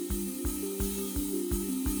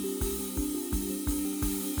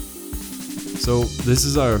So this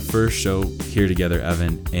is our first show here together,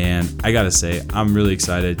 Evan, and I gotta say, I'm really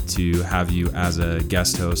excited to have you as a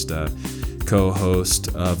guest host,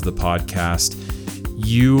 co-host of the podcast.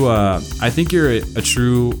 I think you're a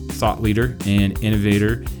true thought leader and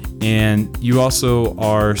innovator, and you also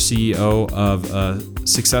are CEO of a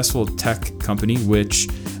successful tech company, which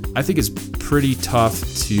I think is pretty tough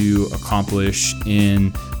to accomplish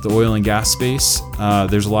in the oil and gas space.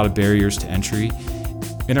 There's a lot of barriers to entry.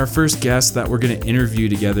 And our first guest that we're going to interview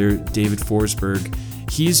together, David Foresberg,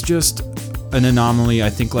 he's just an anomaly, I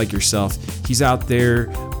think, like yourself. He's out there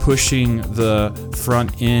pushing the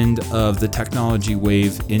front end of the technology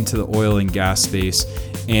wave into the oil and gas space.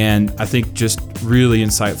 And I think just really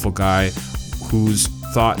insightful guy who's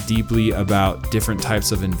thought deeply about different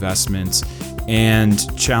types of investments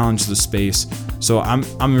and challenged the space. So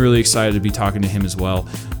I'm really excited to be talking to him as well.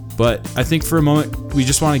 But I think for a moment, we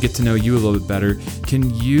just want to get to know you a little bit better.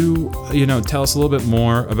 Can you tell us a little bit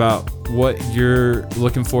more about what you're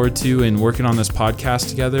looking forward to in working on this podcast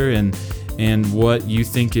together and what you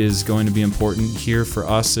think is going to be important here for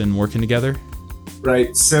us in working together?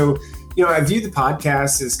 Right. So, I view the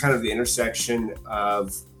podcast as kind of the intersection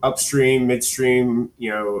of upstream, midstream,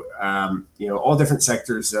 all different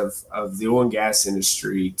sectors of the oil and gas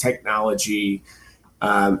industry, technology.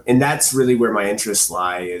 And that's really where my interests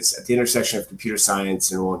lie, is at the intersection of computer science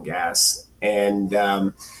and oil and gas. And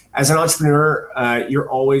as an entrepreneur, you're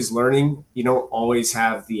always learning. You don't always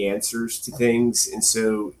have the answers to things. And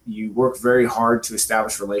so you work very hard to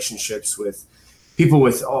establish relationships with people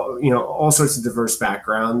with all sorts of diverse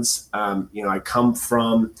backgrounds. I come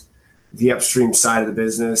from the upstream side of the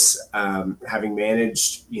business, having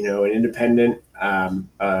managed, an independent,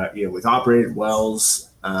 with operated wells,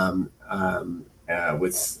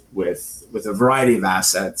 with a variety of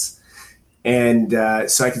assets. And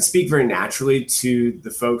so I can speak very naturally to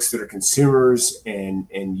the folks that are consumers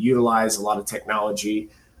and utilize a lot of technology.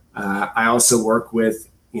 I also work with,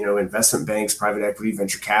 investment banks, private equity,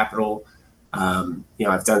 venture capital.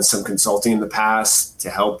 I've done some consulting in the past to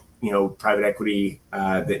help, private equity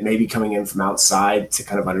that may be coming in from outside to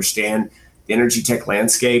kind of understand the energy tech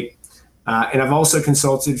landscape. And I've also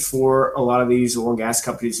consulted for a lot of these oil and gas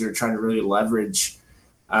companies that are trying to really leverage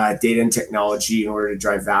data and technology in order to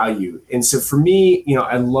drive value. And so for me,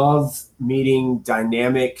 I love meeting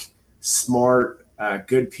dynamic, smart,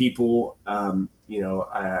 good people. I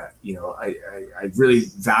really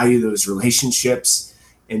value those relationships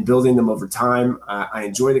and building them over time. I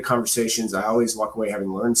enjoy the conversations. I always walk away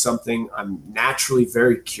having learned something. I'm naturally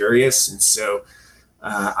very curious, and so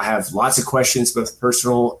I have lots of questions, both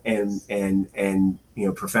personal and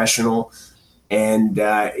professional. And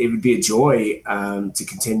it would be a joy to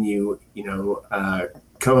continue,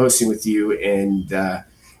 co-hosting with you and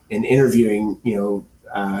interviewing,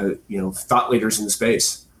 thought leaders in the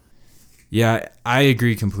space. Yeah, I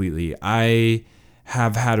agree completely. I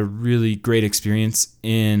have had a really great experience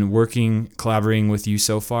in collaborating with you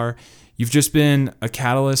so far. You've just been a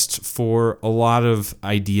catalyst for a lot of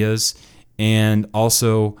ideas and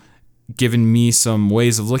also given me some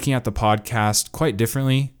ways of looking at the podcast quite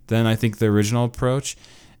differently than I think the original approach.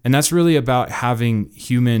 And that's really about having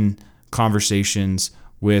human conversations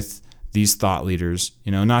with these thought leaders,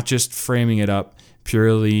 not just framing it up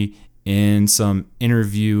purely in some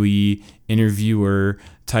interviewer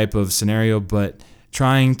type of scenario, but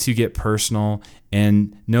trying to get personal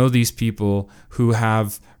and know these people who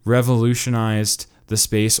have revolutionized the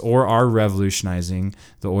space or are revolutionizing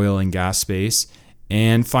the oil and gas space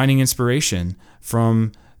and finding inspiration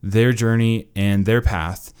from their journey and their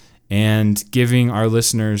path and giving our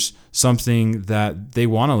listeners something that they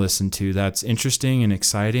want to listen to that's interesting and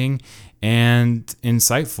exciting and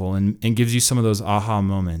insightful and gives you some of those aha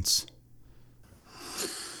moments.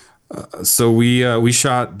 So we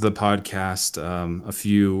shot the podcast a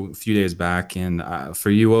few days back, and for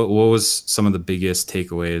you, what was some of the biggest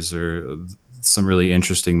takeaways or some really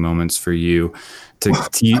interesting moments for you to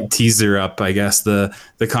teaser up, I guess, the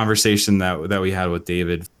conversation that we had with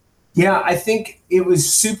David? Yeah, I think it was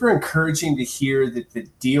super encouraging to hear that the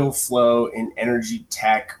deal flow in energy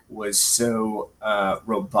tech was so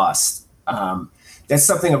robust. That's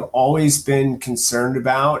something I've always been concerned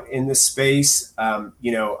about in this space.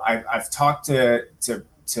 I've talked to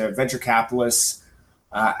venture capitalists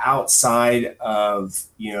outside of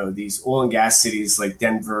these oil and gas cities like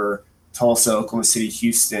Denver, Tulsa, Oklahoma City,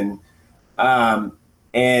 Houston, and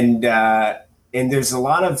there's a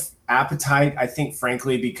lot of appetite, I think,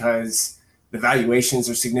 frankly, because the valuations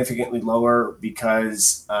are significantly lower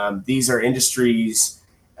because these are industries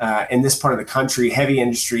in this part of the country, heavy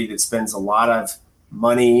industry that spends a lot of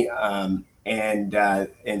money and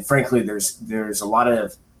frankly, there's a lot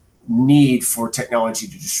of need for technology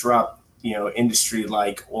to disrupt, industry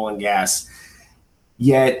like oil and gas.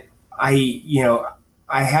 Yet I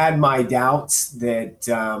had my doubts that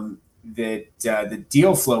the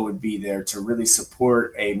deal flow would be there to really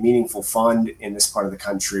support a meaningful fund in this part of the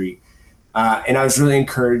country. And I was really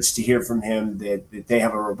encouraged to hear from him that they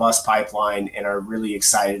have a robust pipeline and are really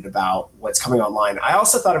excited about what's coming online. I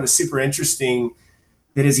also thought it was super interesting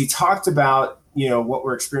that as he talked about, what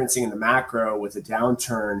we're experiencing in the macro with the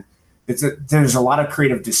downturn, there's a lot of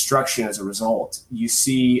creative destruction as a result. You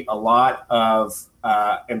see a lot of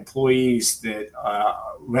employees that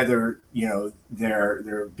whether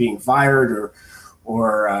they're being fired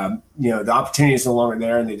or the opportunity is no longer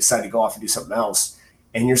there and they decide to go off and do something else.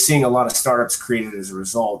 And you're seeing a lot of startups created as a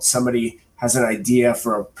result. Somebody has an idea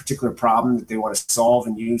for a particular problem that they want to solve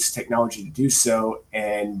and use technology to do so,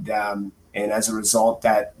 and as a result,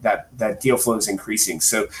 that deal flow is increasing.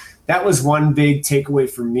 So that was one big takeaway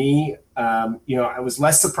for me. I was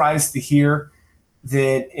less surprised to hear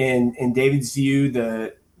that in David's view,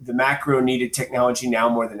 the macro needed technology now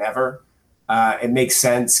more than ever. It makes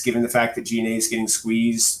sense given the fact that G&A is getting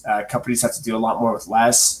squeezed. Companies have to do a lot more with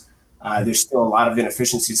less. There's still a lot of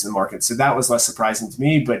inefficiencies in the market. So that was less surprising to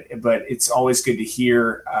me, but it's always good to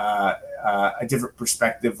hear a different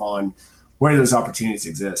perspective on where those opportunities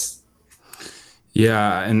exist.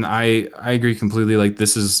 Yeah, and I agree completely. Like,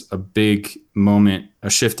 this is a big moment, a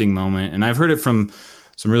shifting moment. And I've heard it from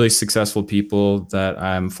some really successful people that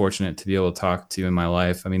I'm fortunate to be able to talk to in my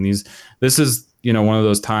life. I mean, this is, one of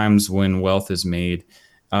those times when wealth is made.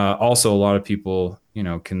 Also, a lot of people,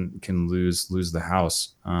 can lose the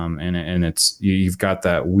house. And it's, you've got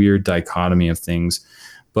that weird dichotomy of things.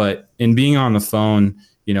 But in being on the phone,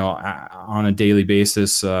 on a daily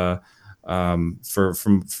basis, for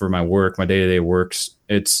my work, my day-to-day works,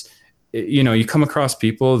 you come across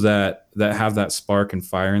people that have that spark and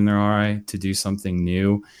fire in their eye to do something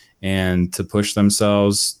new and to push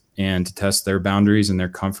themselves and to test their boundaries and their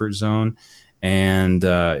comfort zone and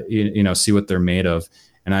see what they're made of.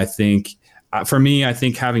 And I think for me, I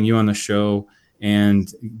think having you on the show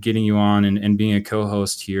and getting you on and being a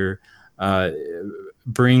co-host here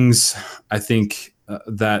brings, I think,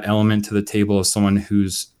 that element to the table of someone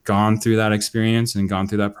who's gone through that experience and gone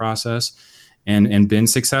through that process and been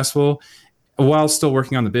successful while still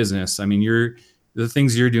working on the business. I mean, the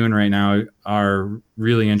things you're doing right now are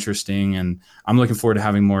really interesting, and I'm looking forward to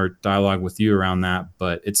having more dialogue with you around that.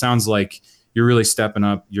 But it sounds like you're really stepping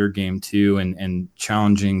up your game too and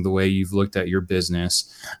challenging the way you've looked at your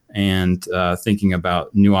business and thinking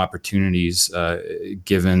about new opportunities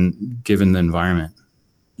given the environment.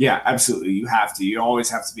 Yeah, absolutely. You always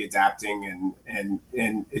have to be adapting, and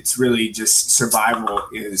it's really just survival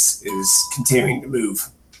is continuing to move.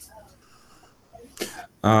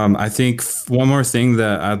 I think one more thing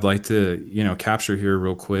that I'd like to, capture here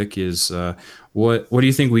real quick is what do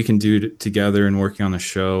you think we can do together in working on the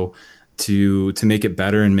show to make it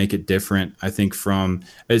better and make it different? I think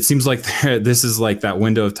it seems like this is like that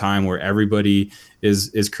window of time where everybody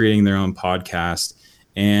is creating their own podcast,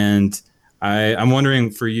 and I'm wondering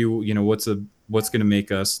for you, what's going to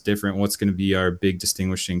make us different? What's going to be our big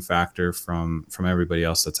distinguishing factor from everybody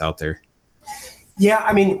else that's out there? Yeah,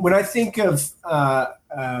 I mean, when I think of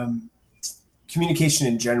communication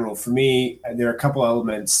in general, for me, there are a couple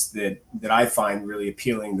elements that I find really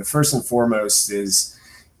appealing. The first and foremost is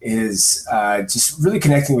just really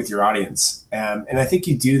connecting with your audience, and I think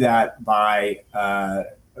you do that by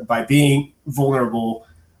being vulnerable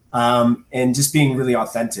and just being really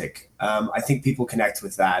authentic. I think people connect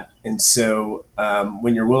with that, and so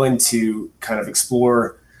when you're willing to kind of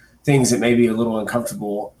explore things that may be a little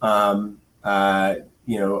uncomfortable.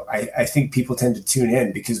 I think people tend to tune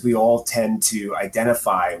in because we all tend to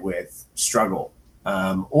identify with struggle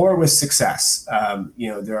or with success.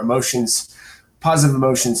 There are emotions, positive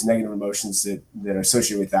emotions, negative emotions that are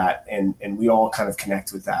associated with that, and we all kind of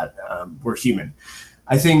connect with that. We're human.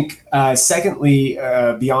 I think, secondly,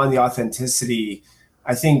 beyond the authenticity,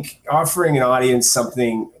 I think offering an audience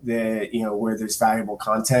something that, where there's valuable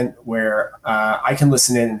content, where I can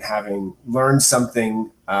listen in and having learned something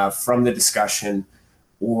from the discussion,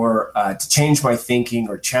 or to change my thinking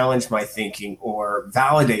or challenge my thinking or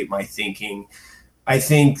validate my thinking. I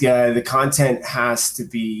think the content has to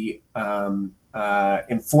be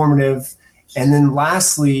informative, and then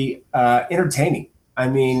lastly, entertaining.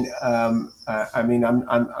 I'm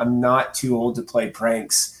not too old to play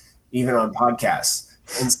pranks, even on podcasts.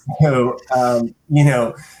 And so,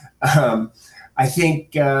 I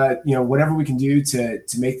think, whatever we can do to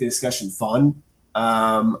make the discussion fun,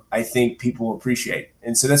 I think people will appreciate.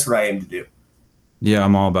 And so that's what I aim to do. Yeah,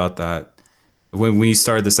 I'm all about that. When we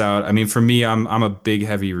started this out, I mean, for me, I'm a big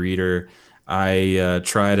heavy reader. I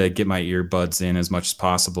try to get my earbuds in as much as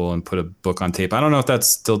possible and put a book on tape. I don't know if that's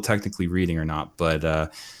still technically reading or not, but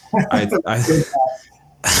I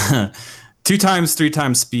two times, three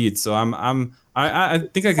times speed. So I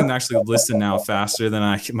think I can actually listen now faster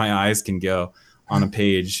than my eyes can go on a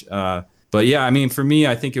page. But yeah, I mean, for me,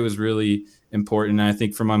 I think it was really important. And I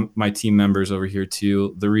think for my team members over here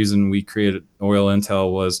too, the reason we created Oil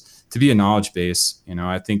Intel was to be a knowledge base.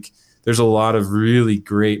 I think there's a lot of really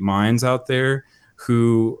great minds out there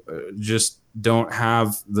who just don't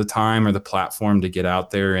have the time or the platform to get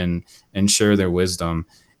out there and share their wisdom.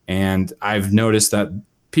 And I've noticed that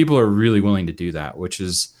people are really willing to do that, which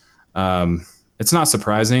is it's not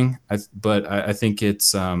surprising, but I think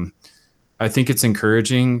it's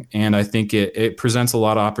encouraging, and I think it presents a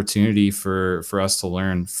lot of opportunity for us to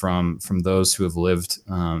learn from those who have lived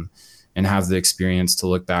and have the experience to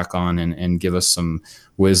look back on and give us some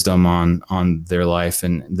wisdom on their life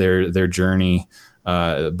and their journey,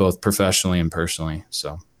 both professionally and personally.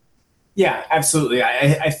 So, yeah, absolutely.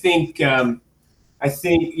 I think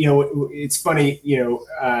it's funny.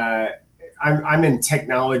 I'm in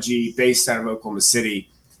technology based out of Oklahoma City,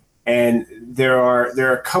 and there are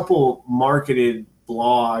a couple marketed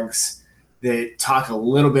blogs that talk a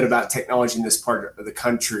little bit about technology in this part of the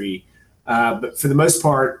country. But for the most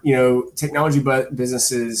part, technology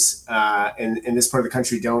businesses in this part of the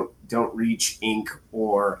country don't reach Inc.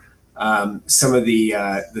 or some of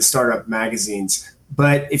the startup magazines.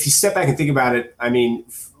 But if you step back and think about it, I mean,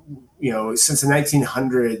 since the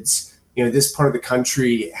 1900s, this part of the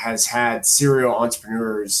country has had serial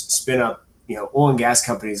entrepreneurs spin up, oil and gas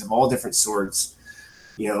companies of all different sorts,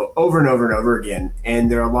 over and over and over again.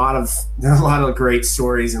 And there are a lot of great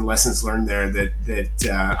stories and lessons learned there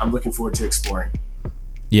that I'm looking forward to exploring.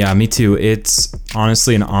 Yeah, me too. It's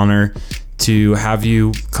honestly an honor to have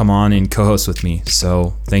you come on and co-host with me.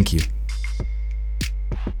 So thank you.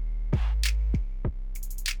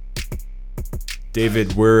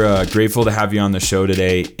 David, we're grateful to have you on the show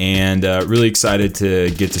today, and really excited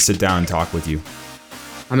to get to sit down and talk with you.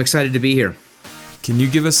 I'm excited to be here. Can you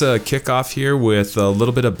give us a kickoff here with a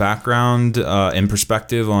little bit of background and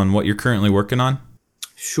perspective on what you're currently working on?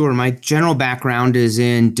 Sure. My general background is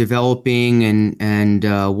in developing and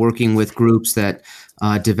working with groups that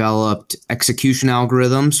developed execution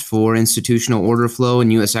algorithms for institutional order flow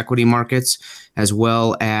in U.S. equity markets, as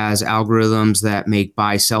well as algorithms that make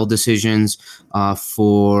buy-sell decisions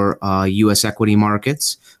for U.S. equity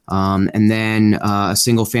markets. And then a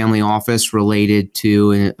single-family office related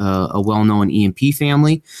to a well-known E&P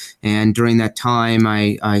family. And during that time,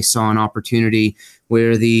 I saw an opportunity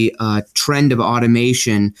where the trend of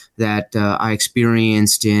automation that I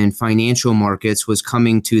experienced in financial markets was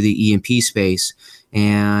coming to the E&P space,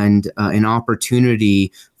 and an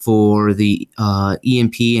opportunity for the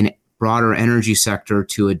E&P and broader energy sector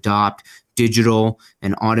to adopt digital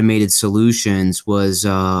and automated solutions was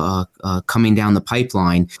coming down the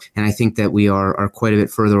pipeline. And I think that we are quite a bit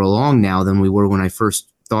further along now than we were when I first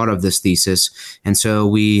thought of this thesis. And so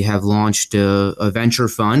we have launched a venture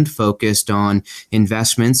fund focused on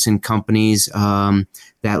investments in companies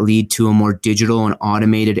that lead to a more digital and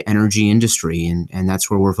automated energy industry. And that's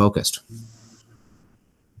where we're focused.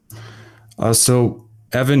 So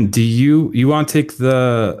Evan, do you want to take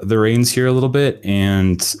the reins here a little bit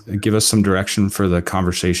and give us some direction for the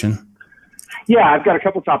conversation? Yeah, I've got a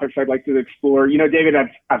couple topics I'd like to explore. David,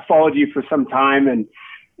 I've followed you for some time and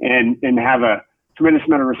have a tremendous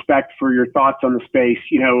amount of respect for your thoughts on the space.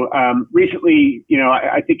 Recently,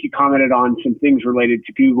 I think you commented on some things related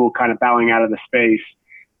to Google kind of bowing out of the space.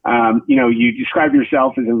 You describe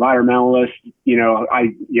yourself as environmentalist.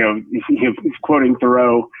 Quoting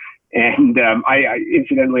Thoreau. And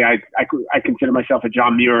incidentally, I consider myself a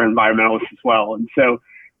John Muir environmentalist as well. And so,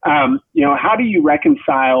 how do you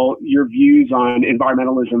reconcile your views on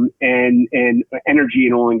environmentalism and energy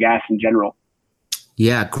and oil and gas in general?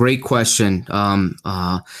 Yeah, great question. And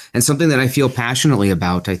something that I feel passionately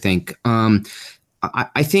about, I think.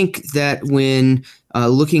 I think that when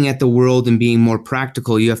looking at the world and being more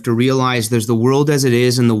practical, you have to realize there's the world as it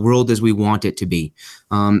is and the world as we want it to be.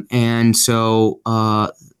 And so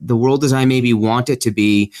the world as I maybe want it to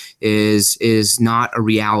be is not a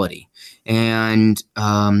reality. And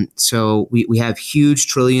so we have huge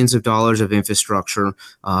trillions of dollars of infrastructure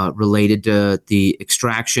related to the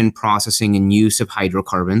extraction, processing, and use of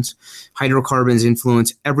hydrocarbons. Hydrocarbons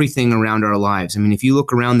influence everything around our lives. I mean, if you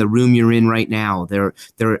look around the room you're in right now,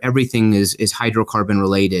 everything is hydrocarbon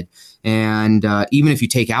related. And even if you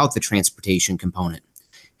take out the transportation component.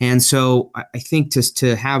 And so I think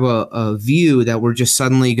to have a view that we're just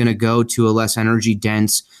suddenly going to go to a less energy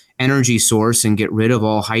dense energy source and get rid of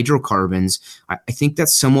all hydrocarbons, I think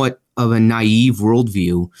that's somewhat of a naive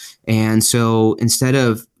worldview. And so instead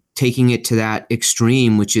of taking it to that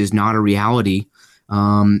extreme, which is not a reality,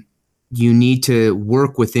 you need to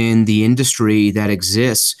work within the industry that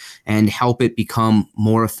exists and help it become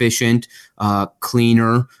more efficient,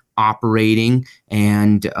 cleaner, operating,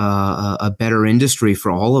 and a better industry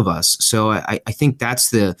for all of us. So I think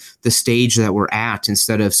that's the stage that we're at,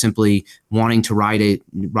 instead of simply wanting to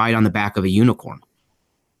ride on the back of a unicorn.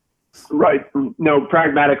 Right. No,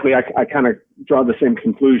 pragmatically, I kind of draw the same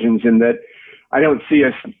conclusions in that I don't see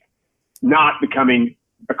us not becoming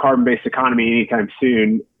a carbon-based economy anytime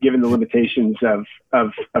soon, given the limitations of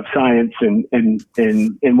science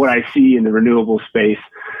and what I see in the renewable space.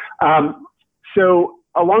 So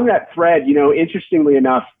along that thread, interestingly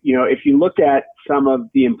enough, if you look at some of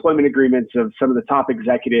the employment agreements of some of the top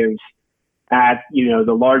executives at,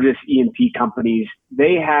 the largest E&P companies,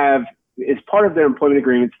 they have, as part of their employment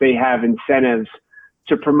agreements, they have incentives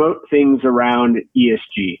to promote things around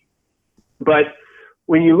ESG. But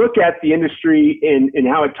when you look at the industry and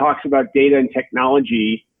how it talks about data and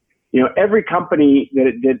technology, every company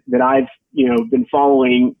that I've, been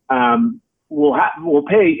following, will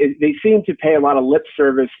pay. They seem to pay a lot of lip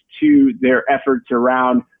service to their efforts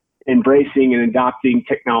around embracing and adopting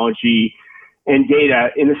technology and data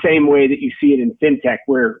in the same way that you see it in fintech,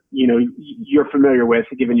 where you're familiar with,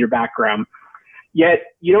 given your background. Yet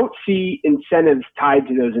you don't see incentives tied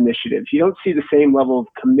to those initiatives. You don't see the same level of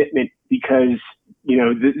commitment, because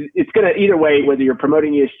it's going to, either way, whether you're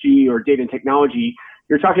promoting ESG or data and technology,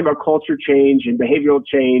 you're talking about culture change and behavioral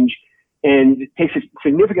change. And it takes a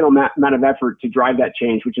significant amount of effort to drive that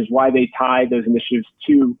change, which is why they tie those initiatives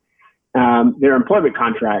to their employment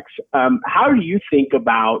contracts. How do you think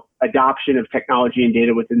about adoption of technology and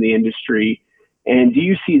data within the industry? And do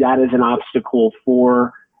you see that as an obstacle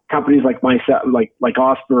for companies like myself, like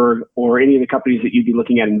Oseberg, or any of the companies that you'd be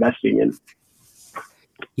looking at investing in?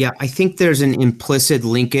 Yeah, I think there's an implicit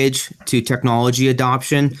linkage to technology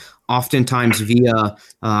adoption, oftentimes via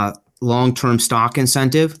long-term stock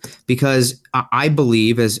incentive, because I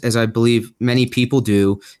believe, as I believe many people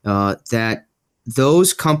do, that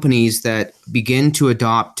those companies that begin to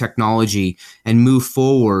adopt technology and move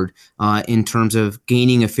forward in terms of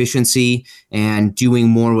gaining efficiency and doing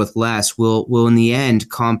more with less will in the end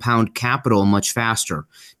compound capital much faster.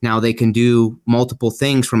 Now, they can do multiple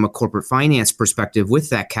things from a corporate finance perspective with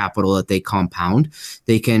that capital that they compound.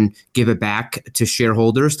 They can give it back to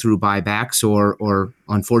shareholders through buybacks or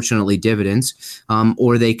unfortunately dividends,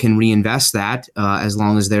 or they can reinvest that as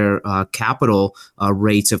long as their capital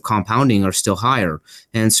rates of compounding are still higher.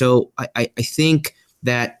 And so I think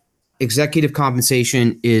that executive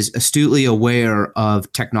compensation is astutely aware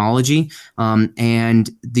of technology, and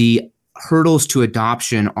the hurdles to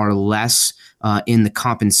adoption are less in the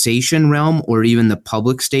compensation realm or even the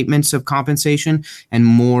public statements of compensation, and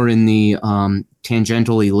more in the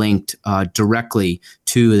tangentially linked directly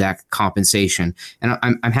to that compensation. And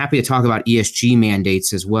I'm happy to talk about ESG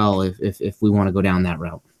mandates as well if we want to go down that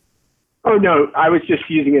route. Oh, no, I was just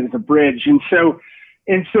using it as a bridge. And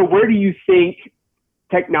so where do you think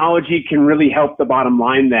technology can really help the bottom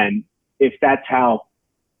line then, if that's how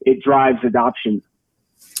it drives adoption?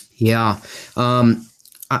 Yeah,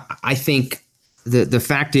 I think the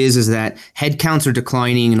fact is that headcounts are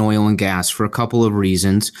declining in oil and gas for a couple of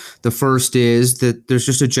reasons. The first is that there's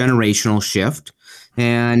just a generational shift,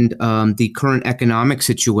 and the current economic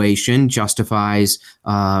situation justifies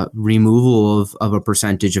removal of a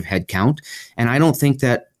percentage of headcount. And I don't think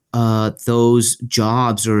that those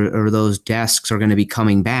jobs or those desks are going to be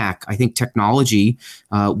coming back. I think technology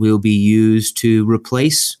will be used to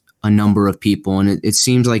replace a number of people, and it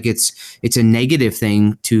seems like it's a negative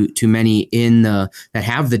thing to many that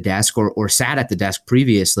have the desk or sat at the desk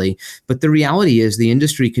previously. But the reality is the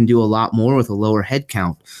industry can do a lot more with a lower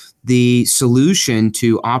headcount. The solution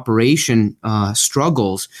to operation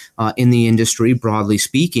struggles in the industry, broadly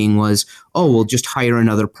speaking, was, we'll just hire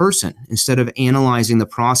another person, instead of analyzing the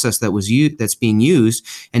process that's being used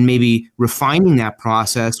and maybe refining that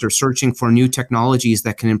process or searching for new technologies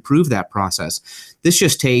that can improve that process. This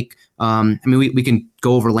just take, we can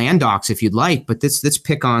go over land docs if you'd like, but let's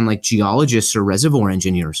pick on like geologists or reservoir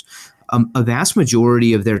engineers. A vast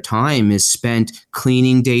majority of their time is spent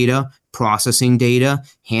cleaning data, processing data,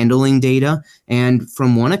 handling data. And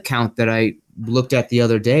from one account that I looked at the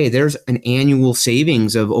other day, there's an annual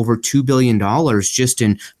savings of over $2 billion just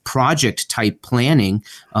in project type planning,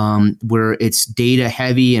 where it's data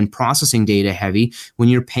heavy and processing data heavy. When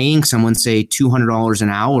you're paying someone, say, $200 an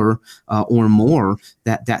hour or more,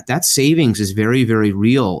 that savings is very, very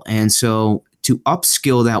real. And so to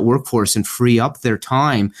upskill that workforce and free up their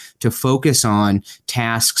time to focus on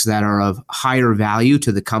tasks that are of higher value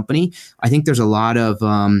to the company, I think there's a lot of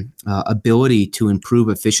ability to improve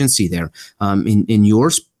efficiency there. In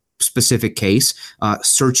your specific case,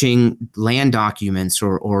 searching land documents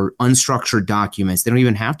or unstructured documents, they don't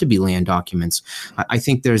even have to be land documents. I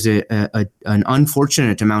think there's an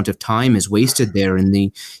unfortunate amount of time is wasted there in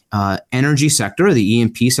the energy sector. The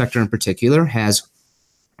E&P sector in particular has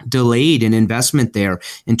delayed an investment there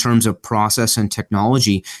in terms of process and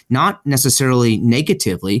technology, not necessarily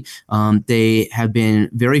negatively. They have been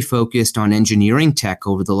very focused on engineering tech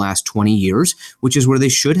over the last 20 years, which is where they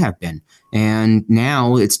should have been. And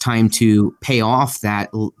now it's time to pay off that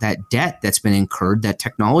debt that's been incurred, that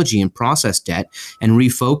technology and process debt, and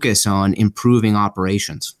refocus on improving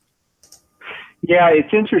operations. Yeah,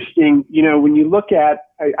 it's interesting. When you look at,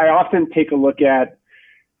 I often take a look at,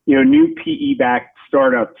 new PE-backed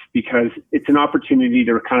startups, because it's an opportunity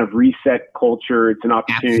to kind of reset culture. It's an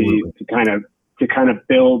opportunity to kind of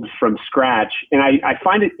build from scratch. And I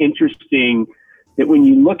find it interesting that when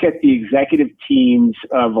you look at the executive teams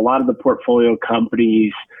of a lot of the portfolio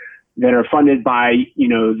companies that are funded by,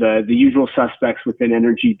 the usual suspects within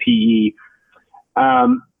energy PE,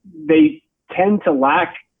 they tend to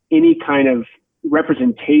lack any kind of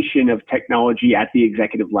representation of technology at the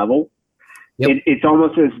executive level. Yep. It's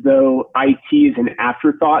almost as though IT is an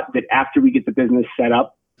afterthought, that after we get the business set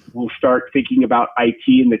up, we'll start thinking about IT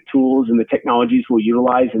and the tools and the technologies we'll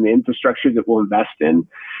utilize and the infrastructure that we'll invest in.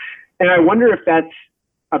 And I wonder if that's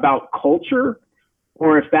about culture,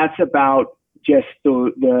 or if that's about just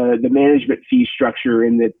the management fee structure,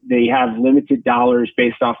 and that they have limited dollars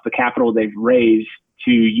based off the capital they've raised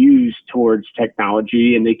to use towards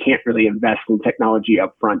technology, and they can't really invest in technology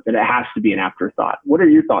up front, that it has to be an afterthought. What are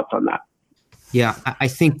your thoughts on that? Yeah, I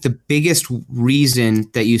think the biggest reason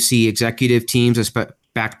that you see executive teams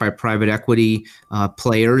backed by private equity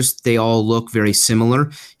players, they all look very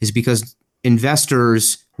similar, is because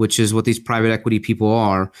investors, which is what these private equity people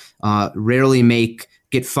are, rarely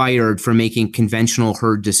get fired for making conventional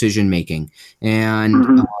herd decision making.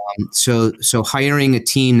 And so hiring a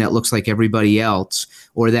team that looks like everybody else,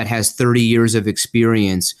 or that has 30 years of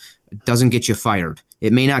experience, doesn't get you fired.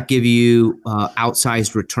 It may not give you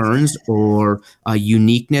outsized returns or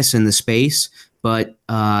uniqueness in the space, but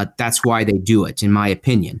that's why they do it, in my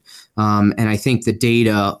opinion. And I think the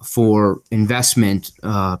data for investment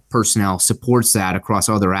personnel supports that across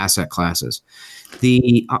other asset classes.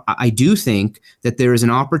 I do think that there is an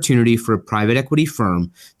opportunity for a private equity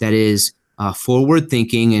firm that is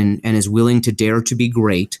forward-thinking and is willing to dare to be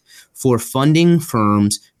great, for funding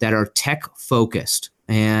firms that are tech-focused.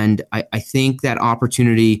 And I think that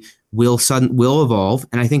opportunity will evolve.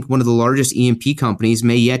 And I think one of the largest E&P companies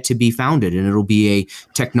may yet to be founded, and it'll be a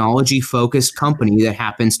technology-focused company that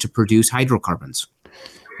happens to produce hydrocarbons.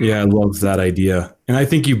 Yeah, I love that idea. And I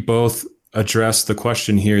think you both addressed the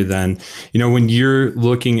question here then. When you're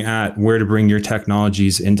looking at where to bring your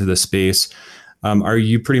technologies into the space, are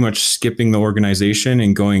you pretty much skipping the organization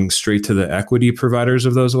and going straight to the equity providers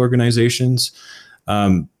of those organizations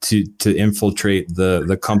to infiltrate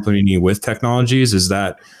the company with technologies? Is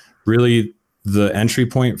that really the entry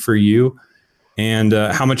point for you? And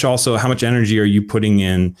how much energy are you putting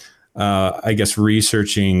in,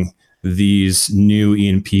 researching these new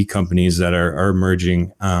E&P companies that are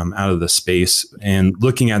emerging out of the space, and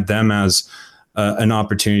looking at them as an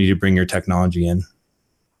opportunity to bring your technology in?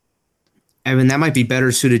 Evan, that might be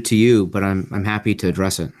better suited to you, but I'm happy to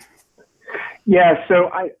address it. Yeah,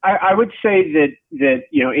 so I would say that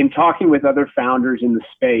in talking with other founders in the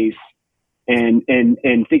space and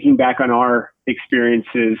thinking back on our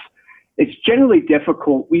experiences, it's generally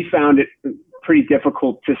difficult. We found it pretty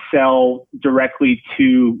difficult to sell directly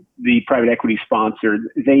to the private equity sponsor.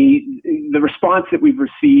 The response that we've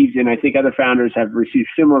received, and I think other founders have received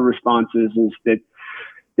similar responses, is that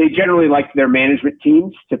they generally like their management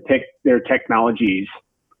teams to pick their technologies.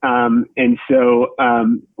 And so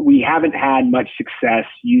we haven't had much success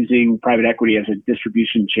using private equity as a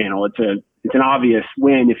distribution channel. It's an obvious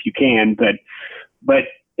win if you can, but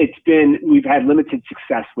we've had limited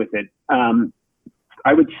success with it.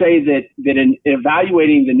 I would say that in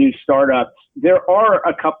evaluating the new startups, there are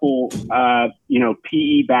a couple,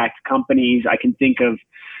 PE-backed companies I can think of,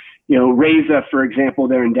 Reza, for example,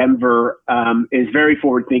 there in Denver, is very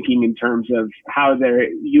forward thinking in terms of how they're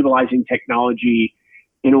utilizing technology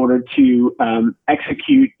in order to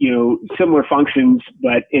execute, similar functions,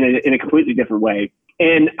 but in a completely different way.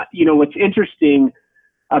 And, what's interesting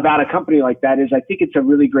about a company like that is I think it's a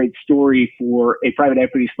really great story for a private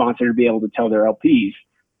equity sponsor to be able to tell their LPs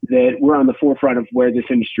that we're on the forefront of where this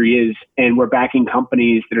industry is, and we're backing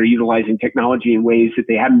companies that are utilizing technology in ways that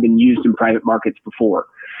they haven't been used in private markets before.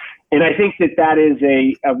 And I think that is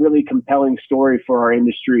a really compelling story for our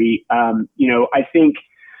industry. I think,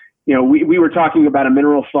 we were talking about a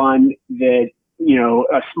mineral fund that,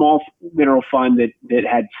 a small mineral fund that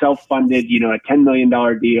had self-funded, a $10 million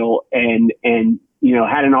deal and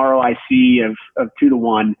had an ROIC of 2 to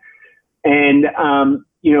 1. And,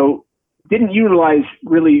 didn't utilize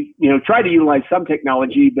really, tried to utilize some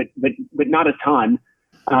technology, but not a ton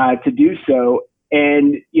to do so.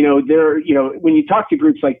 And, when you talk to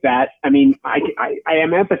groups like that, I mean, I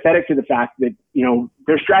am empathetic to the fact that,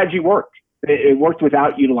 their strategy worked. It worked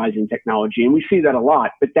without utilizing technology. And we see that a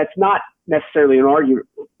lot, but that's not necessarily an argument,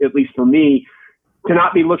 at least for me, to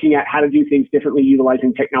not be looking at how to do things differently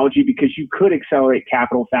utilizing technology, because you could accelerate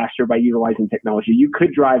capital faster by utilizing technology. You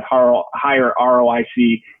could drive higher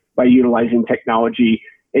ROIC by utilizing technology.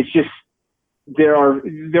 It's just,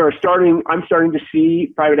 I'm starting to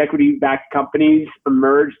see private equity backed companies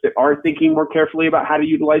emerge that are thinking more carefully about how to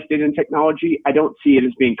utilize data and technology. I don't see it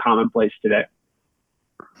as being commonplace today.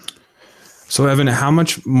 So David, how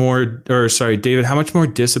much more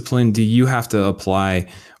discipline do you have to apply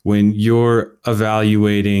when you're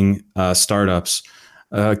evaluating startups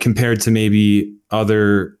compared to maybe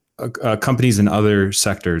other companies in other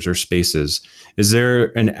sectors or spaces? Is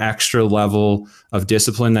there an extra level of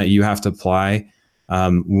discipline that you have to apply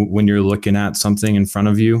when you're looking at something in front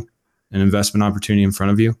of you, an investment opportunity in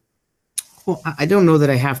front of you? Well, I don't know that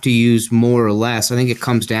I have to use more or less. I think it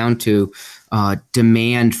comes down to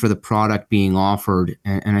demand for the product being offered.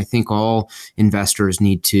 And I think all investors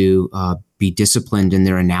need to be disciplined in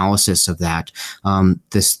their analysis of that.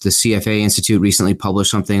 The CFA Institute recently published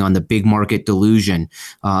something on the big market delusion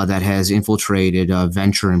that has infiltrated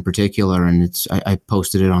venture in particular, and I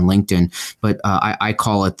posted it on LinkedIn. But I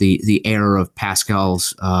call it the error of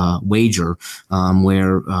Pascal's wager,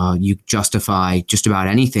 where you justify just about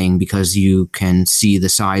anything because you can see the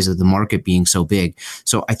size of the market being so big.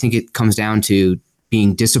 So I think it comes down to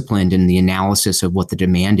being disciplined in the analysis of what the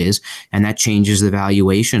demand is, and that changes the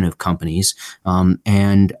valuation of companies.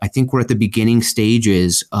 And I think we're at the beginning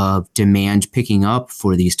stages of demand picking up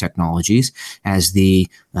for these technologies as the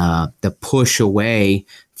push away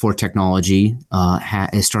for technology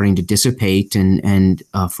is starting to dissipate, and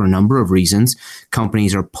for a number of reasons,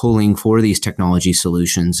 companies are pulling for these technology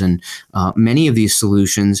solutions. And many of these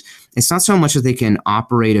solutions, it's not so much that they can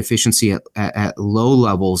operate efficiency at low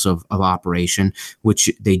levels of operation, which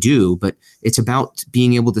they do, but it's about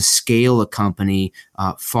being able to scale a company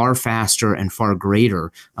far faster and far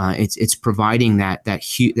greater. It's providing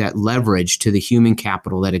that leverage to the human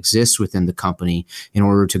capital that exists within the company in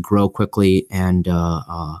order to grow quickly and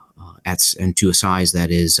to a size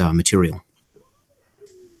that is material.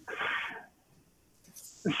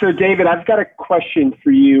 So, David, I've got a question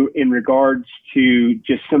for you in regards to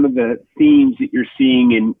just some of the themes that you're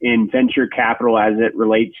seeing in venture capital as it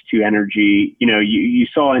relates to energy. You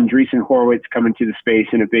saw Andreessen Horowitz come into the space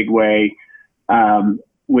in a big way,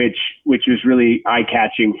 which was really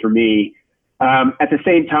eye-catching for me. At the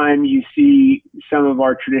same time, you see some of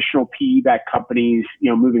our traditional PE-backed companies,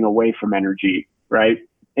 moving away from energy, right?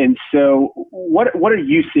 And so, what are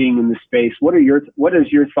you seeing in the space? What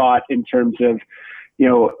is your thought in terms of,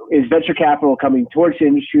 is venture capital coming towards the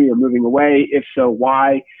industry or moving away? If so,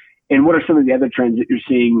 why? And what are some of the other trends that you're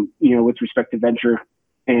seeing, with respect to venture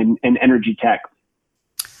and energy tech?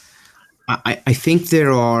 I think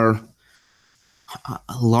there are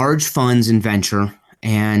large funds in venture,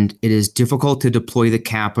 and it is difficult to deploy the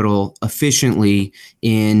capital efficiently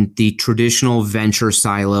in the traditional venture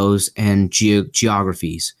silos and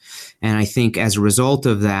geographies. And I think as a result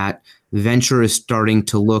of that, venture is starting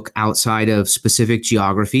to look outside of specific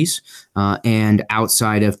geographies and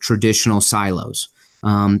outside of traditional silos.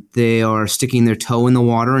 They are sticking their toe in the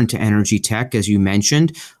water into energy tech, as you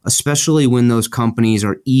mentioned, especially when those companies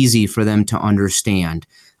are easy for them to understand.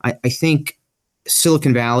 I think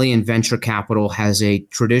Silicon Valley and venture capital has a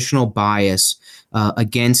traditional bias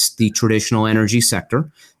against the traditional energy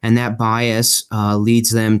sector, and that bias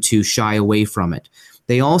leads them to shy away from it.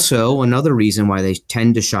 They also, another reason why they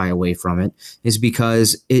tend to shy away from it is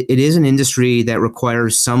because it is an industry that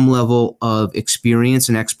requires some level of experience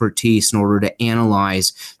and expertise in order to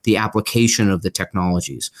analyze the application of the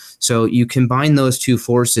technologies. So you combine those two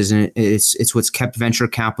forces, and it's what's kept venture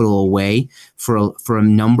capital away for a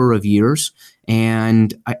number of years.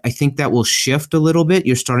 And I think that will shift a little bit.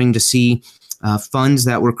 You're starting to see funds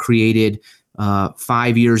that were created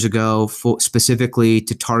 5 years ago specifically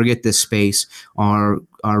to target this space are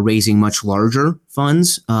raising much larger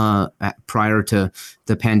funds prior to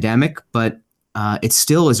the pandemic, but it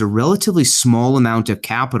still is a relatively small amount of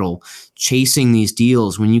capital chasing these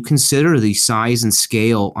deals when you consider the size and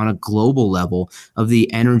scale on a global level of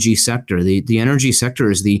the energy sector. The energy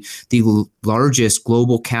sector is the largest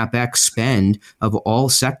global CapEx spend of all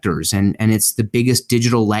sectors, and it's the biggest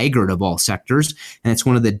digital laggard of all sectors, and it's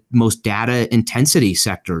one of the most data intensity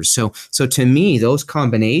sectors. So to me, those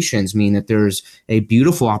combinations mean that there's a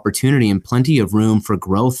beautiful opportunity and plenty of room for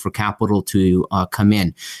growth for capital to come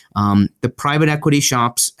in. The private equity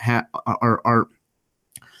shops are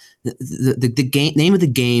the name of the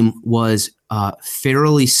game was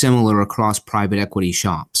fairly similar across private equity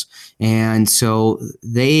shops. And so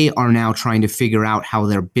they are now trying to figure out how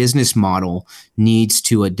their business model needs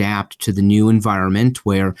to adapt to the new environment,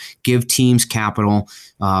 where give teams capital,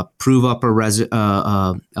 prove up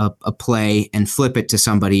a play, and flip it to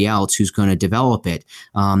somebody else who's going to develop it.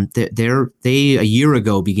 They a year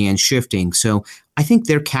ago began shifting. So I think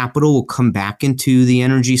their capital will come back into the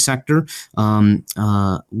energy sector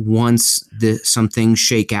once some things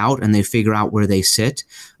shake out and they figure out where they sit.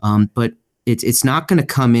 But it's not going to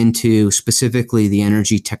come into specifically the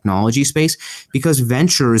energy technology space because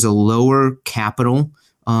venture is a lower capital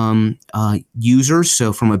user.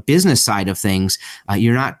 So from a business side of things,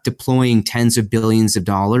 you're not deploying tens of billions of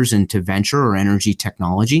dollars into venture or energy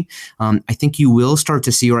technology. I think you will start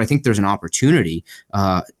to see, or I think there's an opportunity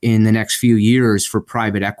in the next few years for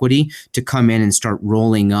private equity to come in and start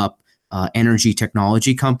rolling up energy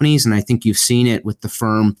technology companies. And I think you've seen it with the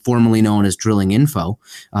firm formerly known as Drilling Info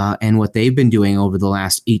and what they've been doing over the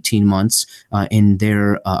last 18 months in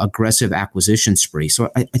their aggressive acquisition spree.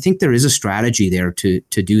 So I think there is a strategy there to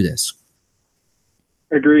do this.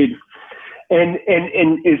 Agreed. And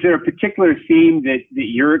is there a particular theme that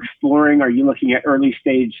you're exploring? Are you looking at early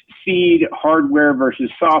stage seed, hardware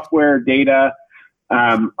versus software, data?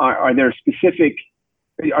 Are there specific?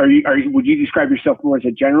 Would you describe yourself more as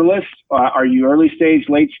a generalist? Are you early stage,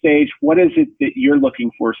 late stage? What is it that you're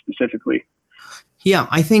looking for specifically? Yeah,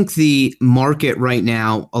 I think the market right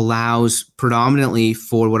now allows predominantly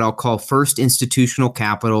for what I'll call first institutional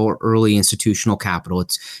capital or early institutional capital.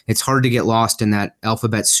 It's hard to get lost in that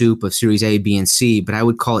alphabet soup of Series A, B, and C, but I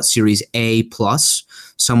would call it Series A plus,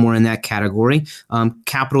 somewhere in that category.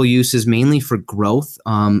 Capital use is mainly for growth,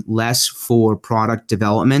 less for product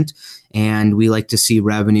development. And we like to see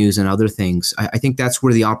revenues and other things. I think that's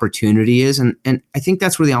where the opportunity is. And I think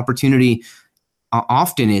that's where the opportunity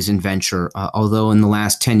often is in venture, although in the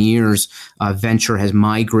last 10 years, venture has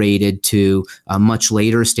migrated to a much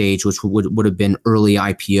later stage, which would have been early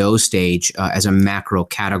IPO stage as a macro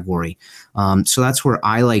category. So that's where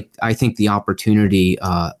I think the opportunity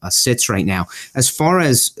sits right now. As far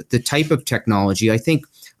as the type of technology, I think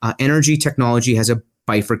energy technology has a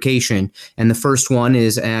bifurcation. And the first one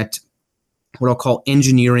is at what I'll call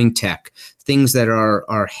engineering tech, things that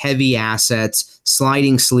are heavy assets,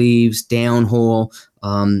 sliding sleeves, downhole,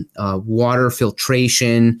 water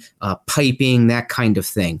filtration, piping, that kind of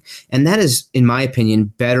thing. And that is, in my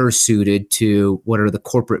opinion, better suited to what are the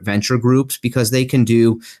corporate venture groups because they can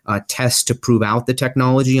do tests to prove out the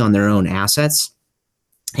technology on their own assets.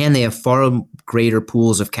 And they have far greater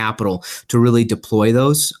pools of capital to really deploy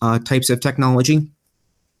those types of technology.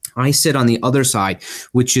 I sit on the other side,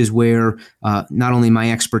 which is where not only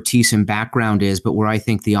my expertise and background is, but where I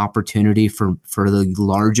think the opportunity for the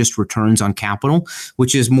largest returns on capital,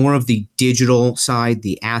 which is more of the digital side,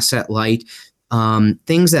 the asset light,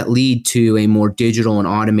 things that lead to a more digital and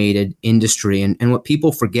automated industry. And what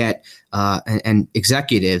people forget, and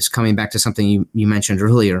executives, coming back to something you mentioned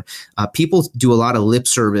earlier, people do a lot of lip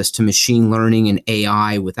service to machine learning and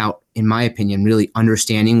AI without, in my opinion, really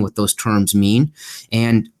understanding what those terms mean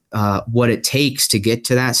and what it takes to get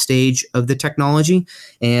to that stage of the technology.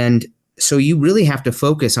 And so you really have to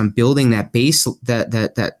focus on building that base,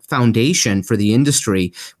 that foundation for the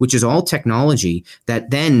industry, which is all technology that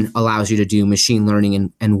then allows you to do machine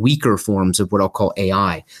learning and weaker forms of what I'll call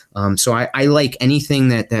AI. So I like anything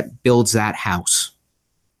that builds that house.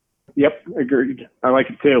 Yep, agreed. I like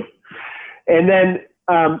it too. And then,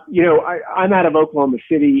 I'm out of Oklahoma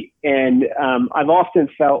City, and I've often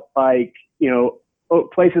felt like,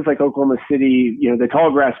 places like Oklahoma City, the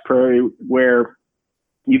tall grass prairie, where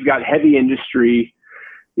you've got heavy industry,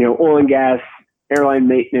 oil and gas, airline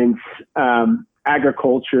maintenance,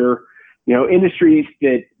 agriculture, industries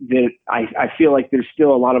that I feel like there's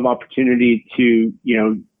still a lot of opportunity to,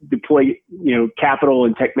 deploy, capital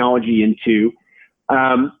and technology into.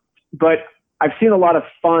 But I've seen a lot of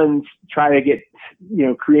funds try to get,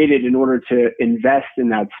 created in order to invest in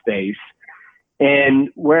that space. And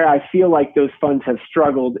where I feel like those funds have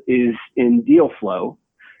struggled is in deal flow.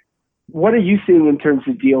 What are you seeing in terms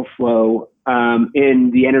of deal flow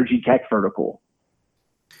in the energy tech vertical?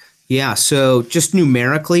 Yeah, so just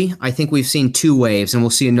numerically, I think we've seen two waves, and we'll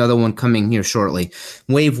see another one coming here shortly.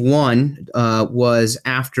 Wave one was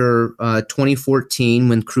after 2014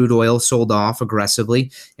 when crude oil sold off aggressively,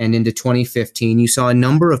 and into 2015, you saw a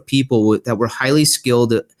number of people that were highly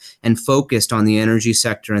skilled and focused on the energy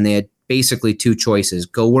sector, and they had basically two choices: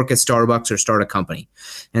 go work at Starbucks or start a company.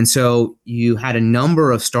 And so you had a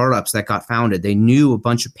number of startups that got founded. They knew a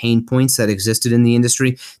bunch of pain points that existed in the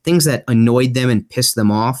industry, things that annoyed them and pissed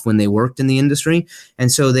them off when they worked in the industry.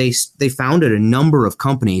 And so they founded a number of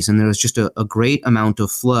companies, and there was just a great amount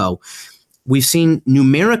of flow. We've seen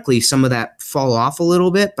numerically some of that fall off a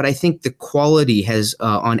little bit, but I think the quality has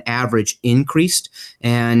on average increased.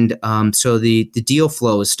 And so the deal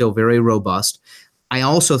flow is still very robust. I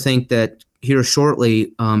also think that here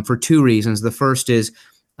shortly, for two reasons. The first is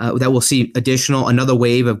that we'll see another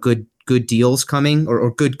wave of good deals coming, or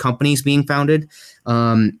good companies being founded.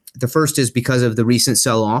 The first is because of the recent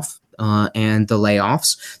sell-off and the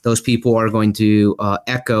layoffs. Those people are going to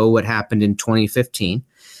echo what happened in 2015.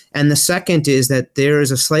 And the second is that there is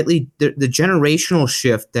the generational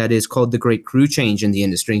shift that is called the great crew change in the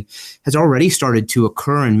industry has already started to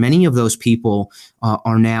occur. And many of those people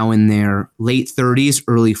are now in their late 30s,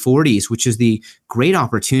 early 40s, which is the great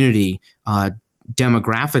opportunity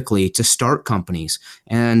demographically to start companies.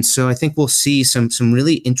 And so I think we'll see some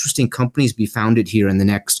really interesting companies be founded here in the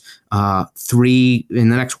next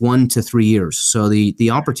 1 to 3 years. So the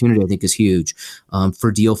opportunity, I think, is huge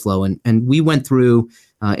for deal flow. And we went through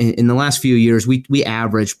in the last few years, we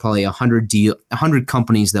averaged probably 100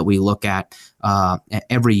 companies that we look at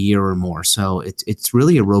every year or more. So it's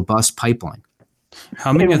really a robust pipipeline.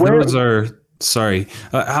 How many of those are? Sorry,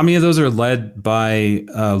 how many of those are led by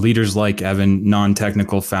leaders like Evan,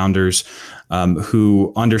 non-technical founders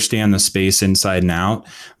who understand the space inside and out,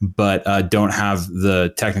 but don't have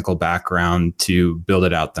the technical background to build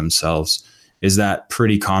it out themselves? Is that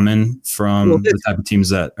pretty common from the type of teams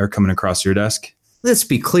that are coming across your desk? Let's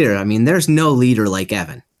be clear. I mean, there's no leader like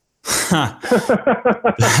Evan. I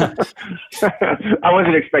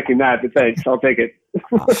wasn't expecting that, but thanks. I'll take it.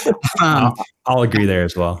 I'll agree there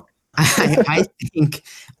as well. I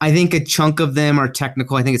think a chunk of them are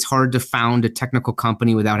technical. I think it's hard to found a technical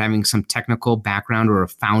company without having some technical background, or a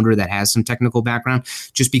founder that has some technical background,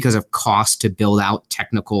 just because of cost to build out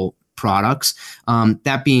technical products.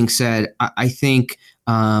 That being said, I think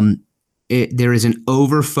there is an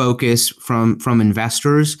over focus from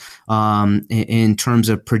investors in terms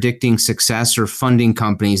of predicting success or funding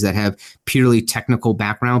companies that have purely technical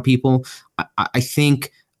background people. I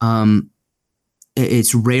think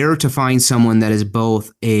it's rare to find someone that is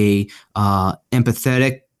both a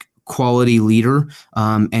empathetic quality leader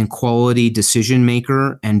and quality decision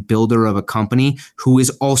maker and builder of a company who is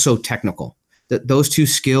also technical. Those two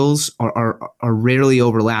skills are rarely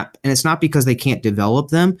overlap. And it's not because they can't develop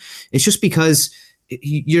them. It's just because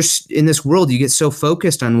you're in this world, you get so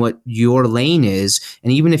focused on what your lane is.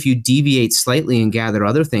 And even if you deviate slightly and gather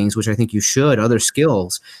other things, which I think you should, other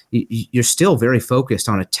skills, you're still very focused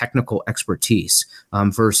on a technical expertise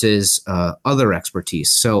versus other expertise.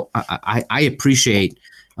 So I appreciate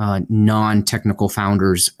non-technical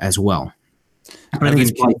founders as well. But I think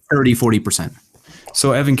it's like 30-40%.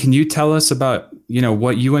 So Evan, can you tell us about,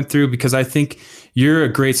 what you went through? Because I think you're a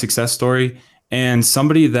great success story and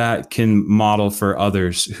somebody that can model for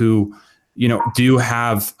others who, do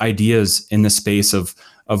have ideas in the space of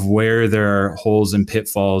where there are holes and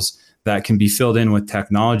pitfalls that can be filled in with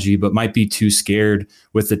technology, but might be too scared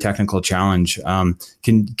with the technical challenge.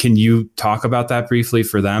 Can you talk about that briefly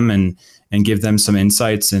for them and give them some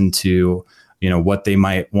insights into what they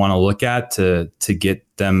might want to look at to get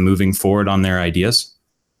them moving forward on their ideas?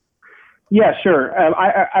 Yeah, sure.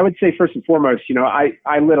 I would say first and foremost,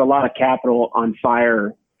 I lit a lot of capital on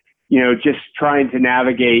fire, just trying to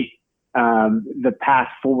navigate the path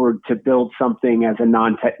forward to build something as a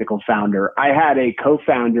non-technical founder. I had a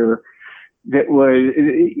co-founder that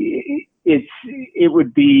it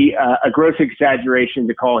would be a gross exaggeration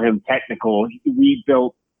to call him technical. We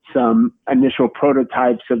built some initial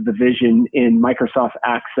prototypes of the vision in Microsoft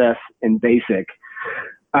Access and Basic.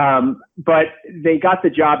 But they got the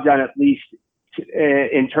job done, at least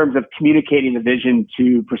in terms of communicating the vision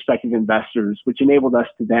to prospective investors, which enabled us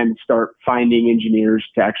to then start finding engineers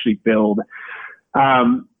to actually build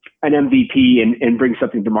an MVP and bring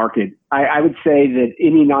something to market. I would say that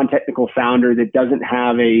any non-technical founder that doesn't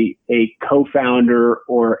have a co-founder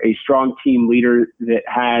or a strong team leader that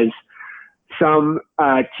has some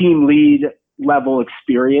team lead level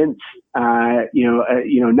experience,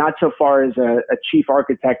 not so far as a chief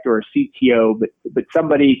architect or a CTO, but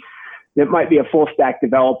somebody that might be a full stack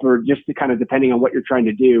developer, just to kind of depending on what you're trying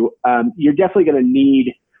to do. You're definitely going to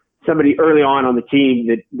need somebody early on the team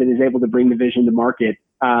that is able to bring the vision to market.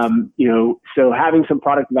 So having some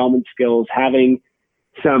product development skills, having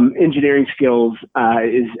some engineering skills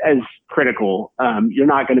is as critical. You're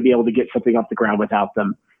not going to be able to get something off the ground without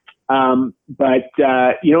them. But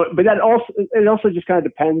it also just kind of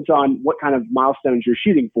depends on what kind of milestones you're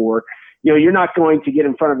shooting for. You're not going to get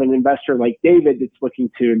in front of an investor like David that's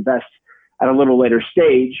looking to invest at a little later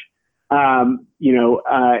stage.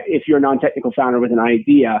 If you're a non-technical founder with an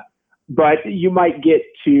idea, but you might get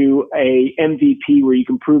to a MVP where you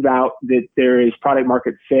can prove out that there is product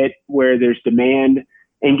market fit, where there's demand,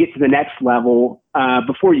 and get to the next level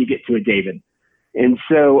before you get to a David. And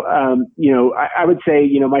so, I would say,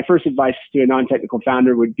 my first advice to a non-technical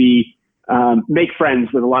founder would be make friends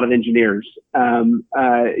with a lot of engineers. You're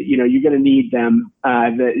going to need them.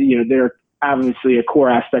 They're obviously a core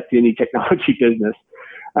aspect to any technology business.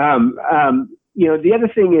 The other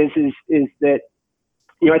thing is that,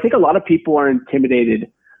 I think a lot of people are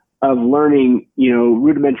intimidated of learning,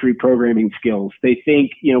 rudimentary programming skills. They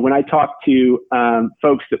think, when I talk to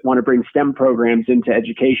folks that want to bring STEM programs into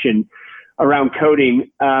education around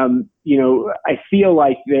coding, I feel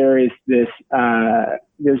like there's this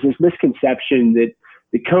misconception that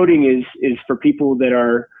the coding is for people that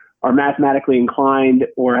are mathematically inclined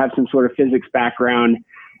or have some sort of physics background.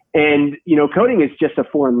 And, coding is just a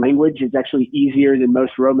foreign language. It's actually easier than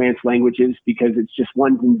most Romance languages because it's just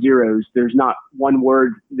ones and zeros. There's not one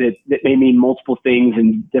word that may mean multiple things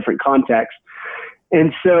in different contexts.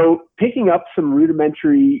 And so picking up some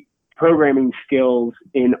rudimentary programming skills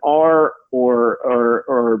in R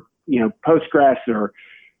or Postgres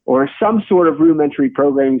or some sort of rudimentary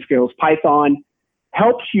programming skills, Python,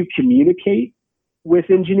 helps you communicate with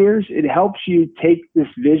engineers. It helps you take this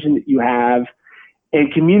vision that you have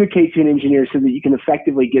and communicate to an engineer so that you can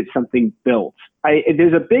effectively get something built.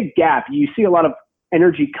 There's a big gap. You see a lot of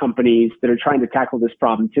energy companies that are trying to tackle this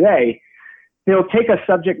problem today. They'll take a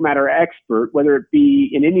subject matter expert, whether it be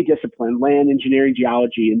in any discipline, land, engineering,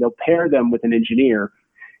 geology, and they'll pair them with an engineer.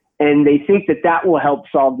 And they think that will help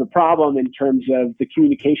solve the problem in terms of the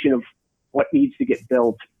communication of what needs to get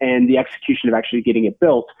built and the execution of actually getting it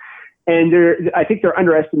built. And I think they're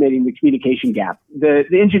underestimating the communication gap. The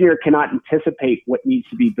engineer cannot anticipate what needs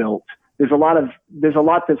to be built. There's a lot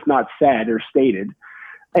that's not said or stated.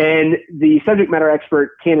 And the subject matter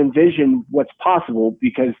expert can't envision what's possible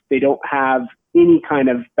because they don't have any kind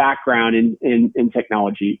of background in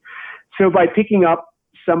technology. So by picking up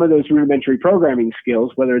some of those rudimentary programming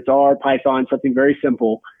skills, whether it's R, Python, something very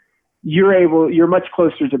simple, you're much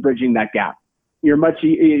closer to bridging that gap. You're much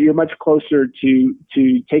closer to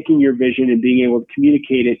taking your vision and being able to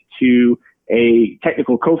communicate it to a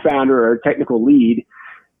technical co-founder or a technical lead.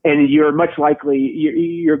 And you're much likely,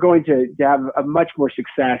 you're going to have a much more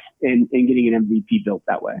success in getting an MVP built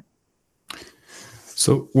that way.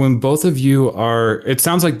 So when both of you it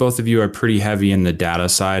sounds like both of you are pretty heavy in the data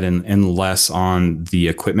side and less on the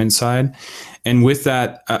equipment side. And with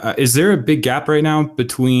that, is there a big gap right now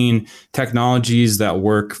between technologies that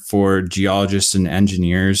work for geologists and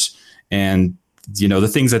engineers and, the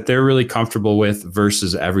things that they're really comfortable with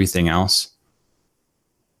versus everything else?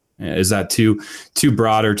 Is that too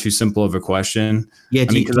broad or too simple of a question? Yeah, I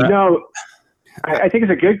think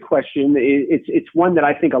it's a good question. It's one that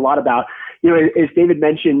I think a lot about. As David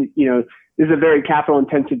mentioned, this is a very capital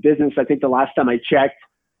intensive business. I think the last time I checked,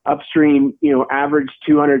 upstream, averaged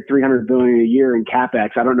 200, 300 billion a year in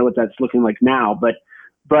CapEx. I don't know what that's looking like now, but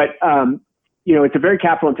it's a very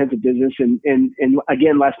capital intensive business. And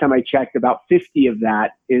again, last time I checked, about 50 of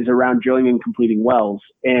that is around drilling and completing wells.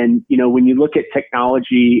 And, when you look at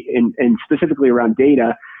technology and specifically around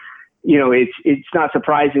data, it's not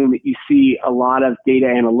surprising that you see a lot of data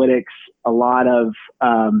analytics, a lot of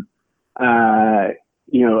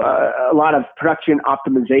production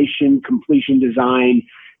optimization, completion design.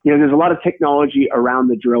 There's a lot of technology around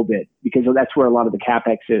the drill bit because that's where a lot of the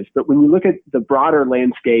CapEx is. But when you look at the broader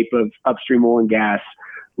landscape of upstream oil and gas,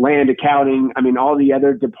 land accounting. I mean, all the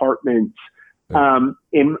other departments.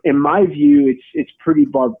 In my view, it's pretty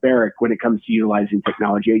barbaric when it comes to utilizing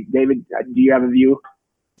technology. David, do you have a view?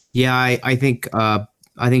 Yeah, I think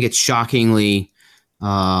it's shockingly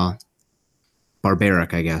barbaric,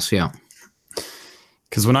 I guess. Yeah.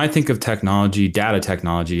 Because when I think of technology, data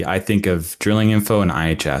technology, I think of drilling info and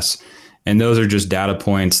IHS. And those are just data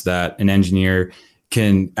points that an engineer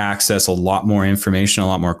can access a lot more information a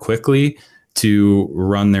lot more quickly to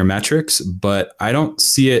run their metrics. But I don't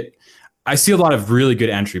see it. I see a lot of really good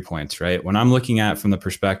entry points, right? When I'm looking at from the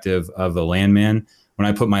perspective of a landman, when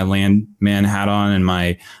I put my landman hat on and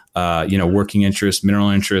my working interest, mineral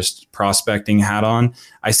interest, prospecting hat on,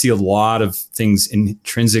 I see a lot of things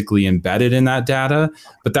intrinsically embedded in that data,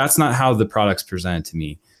 but that's not how the product's presented to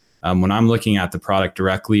me. When I'm looking at the product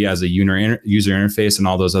directly as a user interface and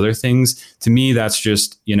all those other things, to me, that's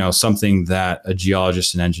just, something that a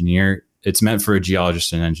geologist and engineer, it's meant for a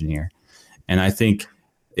geologist and engineer. And I think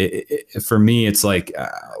for me, it's like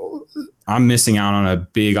I'm missing out on a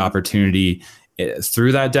big opportunity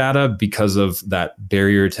through that data because of that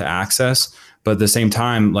barrier to access. But at the same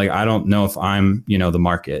time, like, I don't know if I'm, the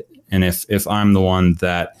market, and if I'm the one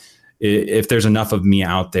that, if there's enough of me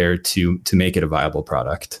out there to make it a viable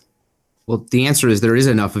product. Well, the answer is there is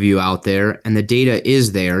enough of you out there, and the data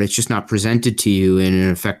is there. It's just not presented to you in an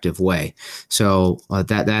effective way. So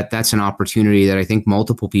that's an opportunity that I think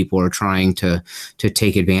multiple people are trying to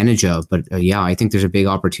take advantage of. But yeah, I think there's a big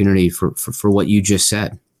opportunity for what you just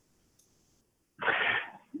said.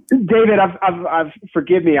 David, I've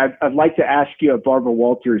forgive me. I'd like to ask you a Barbara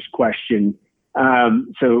Walters question.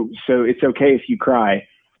 So it's okay if you cry.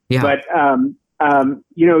 Yeah. But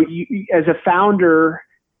you, as a founder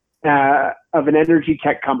of an energy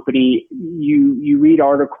tech company, you read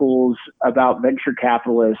articles about venture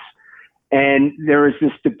capitalists, and there was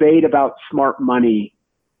this debate about smart money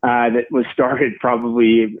that was started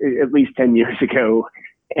probably at least 10 years ago.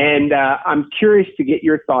 And I'm curious to get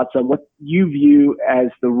your thoughts on what you view as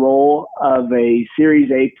the role of a Series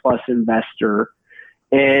A+ investor,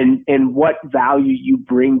 and what value you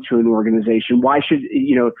bring to an organization. Why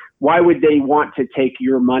would they want to take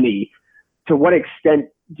your money? To what extent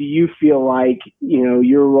do you feel like,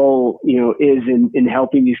 your role, is in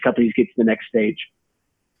helping these companies get to the next stage?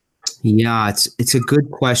 Yeah, it's a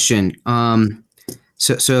good question.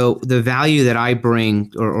 So the value that I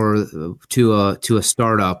bring or to a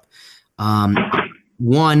startup,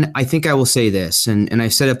 one, I think I will say this, and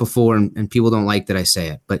I've said it before, and people don't like that I say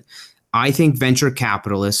it, but I think venture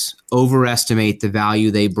capitalists overestimate the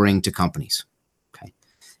value they bring to companies. Okay.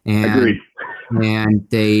 Agreed.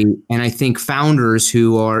 And I think founders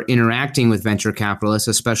who are interacting with venture capitalists,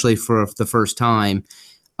 especially for the first time,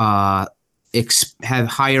 have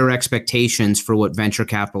higher expectations for what venture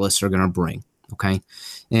capitalists are going to bring. Okay.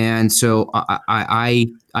 And so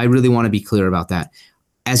I really want to be clear about that.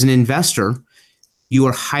 As an investor, you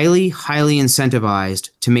are highly, highly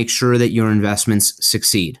incentivized to make sure that your investments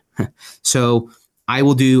succeed. So I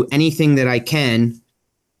will do anything that I can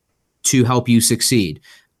to help you succeed.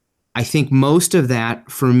 I think most of that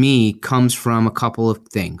for me comes from a couple of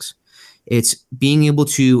things. It's being able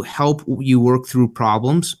to help you work through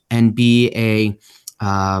problems and be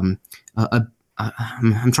I'm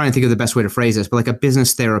trying to think of the best way to phrase this, but like a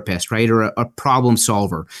business therapist, right? Or a problem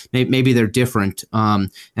solver. Maybe they're different,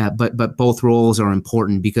 but both roles are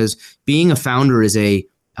important, because being a founder is a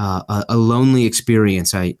lonely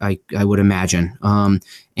experience, I would imagine.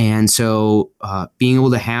 And so being able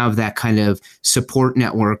to have that kind of support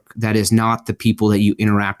network that is not the people that you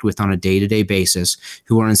interact with on a day-to-day basis,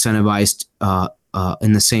 who are incentivized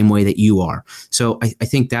in the same way that you are. So I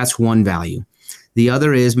think that's one value. The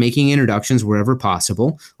other is making introductions wherever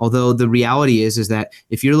possible. Although the reality is that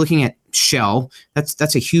if you're looking at Shell,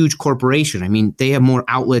 that's a huge corporation. I mean, they have more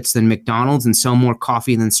outlets than McDonald's and sell more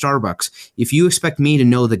coffee than Starbucks. If you expect me to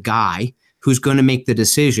know the guy who's going to make the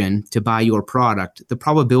decision to buy your product, the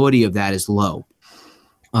probability of that is low.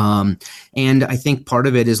 And I think part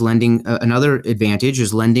of it is another advantage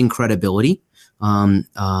is lending credibility. And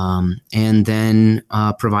then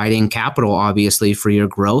providing capital, obviously, for your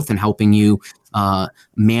growth and helping you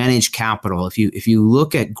manage capital. If you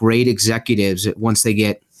look at great executives, once they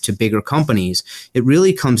get to bigger companies, it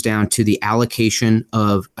really comes down to the allocation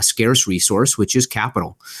of a scarce resource, which is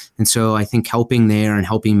capital. And so I think helping there and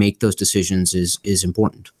helping make those decisions is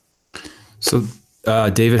important. So,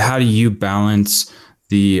 David, how do you balance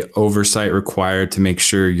the oversight required to make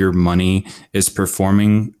sure your money is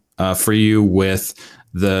performing for you with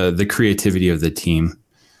the creativity of the team,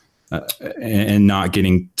 and not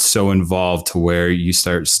getting so involved to where you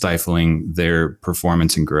start stifling their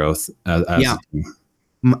performance and growth as a team?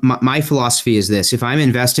 My philosophy is this: if I'm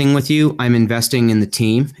investing with you, I'm investing in the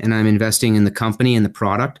team and I'm investing in the company and the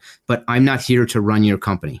product, but I'm not here to run your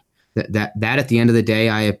company. That at the end of the day,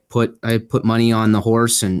 I put money on the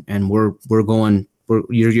horse, and we're going.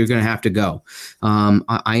 You're going to have to go.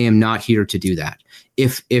 I am not here to do that.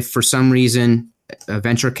 If for some reason a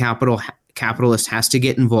venture capitalist has to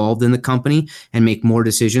get involved in the company and make more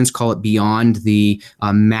decisions, call it beyond the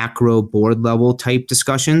macro board level type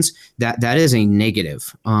discussions, that is a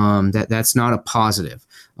negative. That's not a positive.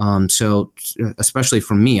 So especially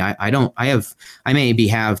for me, I maybe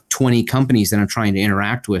have 20 companies that I'm trying to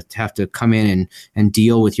interact with to have to come in and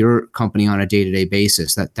deal with your company on a day-to-day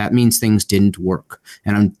basis. That means things didn't work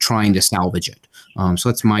and I'm trying to salvage it. So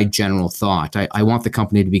that's my general thought. I want the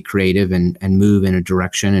company to be creative and move in a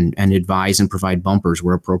direction and advise and provide bumpers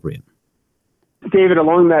where appropriate. David,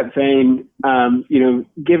 along that vein,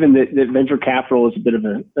 given that venture capital is a bit of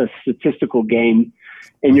a statistical game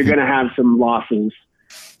and you're going to have some losses,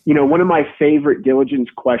 one of my favorite diligence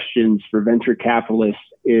questions for venture capitalists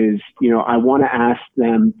is, I want to ask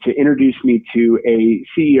them to introduce me to a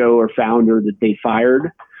CEO or founder that they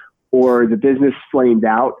fired or the business flamed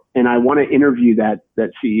out. And I want to interview that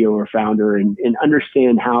CEO or founder and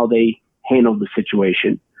understand how they handled the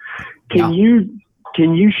situation. Can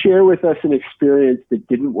you share with us an experience that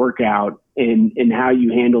didn't work out and how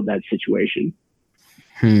you handled that situation?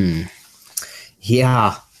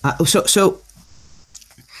 Yeah. So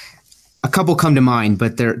a couple come to mind,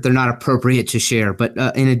 but they're not appropriate to share. But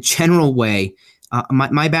in a general way,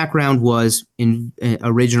 my background was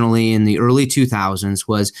originally in the early 2000s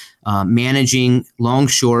was managing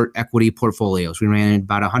long-short equity portfolios. We ran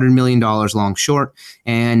about $100 million long-short,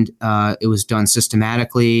 and it was done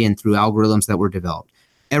systematically and through algorithms that were developed.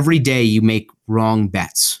 Every day you make wrong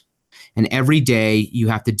bets, and every day you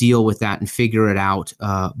have to deal with that and figure it out,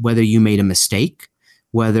 whether you made a mistake,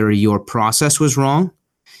 whether your process was wrong,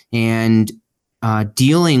 and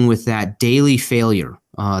dealing with that daily failure.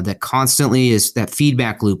 That constantly is that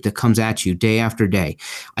feedback loop that comes at you day after day,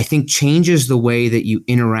 I think changes the way that you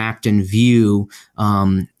interact and view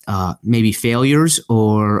maybe failures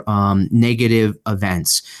or negative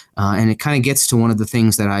events. And it kind of gets to one of the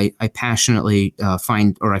things that I passionately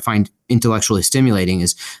find intellectually stimulating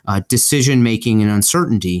is decision-making and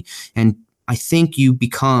uncertainty. And I think you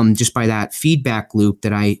become, just by that feedback loop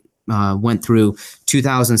that I went through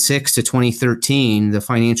 2006 to 2013, the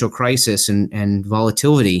financial crisis and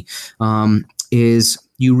volatility, is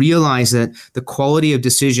you realize that the quality of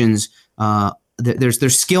decisions,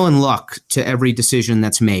 there's skill and luck to every decision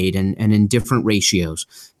that's made and in different ratios.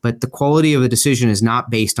 But the quality of a decision is not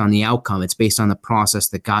based on the outcome. It's based on the process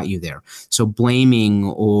that got you there. So blaming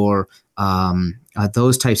or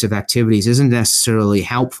those types of activities isn't necessarily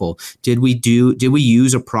helpful. Did we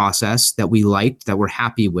use a process that we liked, that we're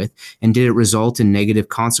happy with, and did it result in negative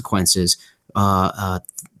consequences?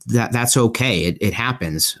 That's okay. It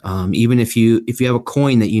happens. Even if you have a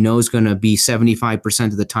coin that you know is going to be 75%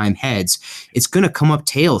 of the time heads, it's going to come up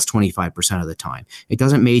tails 25% of the time. It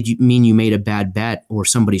doesn't mean you made a bad bet or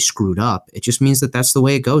somebody screwed up. It just means that that's the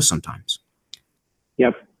way it goes sometimes.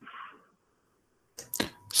 Yep.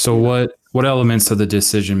 So what elements of the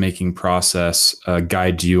decision-making process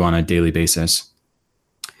guide you on a daily basis?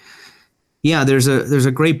 Yeah, there's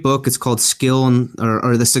a great book. It's called Skill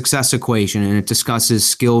or the Success Equation, and it discusses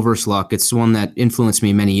skill versus luck. It's one that influenced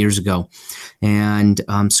me many years ago. And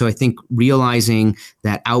so I think realizing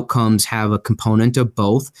that outcomes have a component of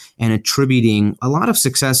both and attributing a lot of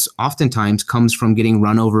success oftentimes comes from getting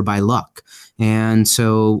run over by luck. And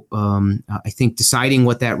so I think deciding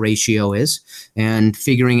what that ratio is and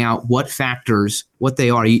figuring out what factors, what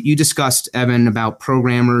they are. You discussed, Evan, about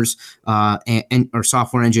programmers or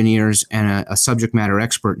software engineers and a subject matter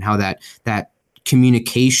expert and how that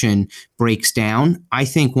communication breaks down. I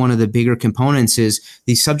think one of the bigger components is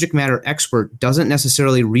the subject matter expert doesn't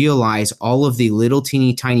necessarily realize all of the little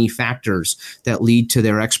teeny tiny factors that lead to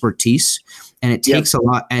their expertise. And it takes a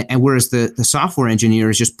lot. And whereas the software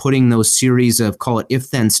engineer is just putting those series of, call it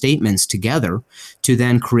if-then statements together to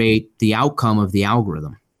then create the outcome of the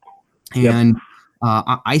algorithm. And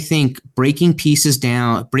I think breaking pieces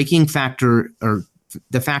down, breaking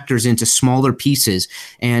the factors into smaller pieces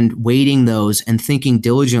and weighting those and thinking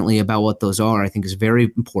diligently about what those are, I think is very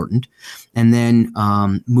important. And then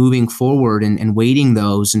moving forward and weighting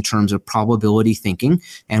those in terms of probability thinking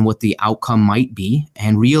and what the outcome might be,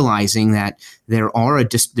 and realizing that there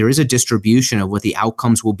is a distribution of what the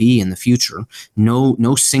outcomes will be in the future.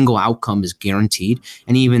 No single outcome is guaranteed.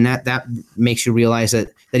 And even that makes you realize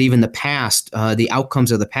that even the past, the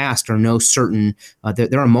outcomes of the past are no certain,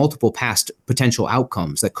 there are multiple past potential outcomes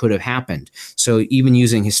outcomes that could have happened. So even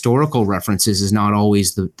using historical references is not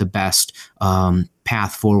always the best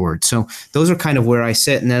path forward. So those are kind of where I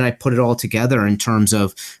sit, and then I put it all together in terms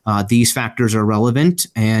of these factors are relevant,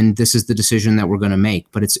 and this is the decision that we're going to make.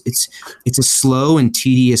 But it's a slow and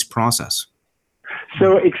tedious process.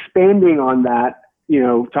 So expanding on that,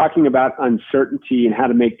 talking about uncertainty and how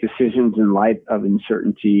to make decisions in light of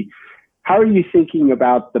uncertainty, how are you thinking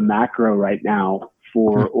about the macro right now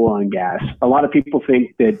for oil and gas? A lot of people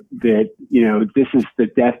think that this is the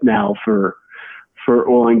death knell for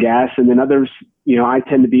oil and gas, and then others, I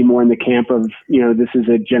tend to be more in the camp of this is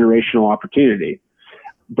a generational opportunity.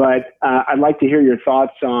 But I'd like to hear your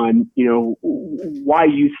thoughts on why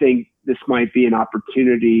you think this might be an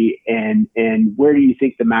opportunity, and where do you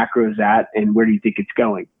think the macro is at, and where do you think it's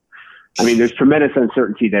going? I mean, there's tremendous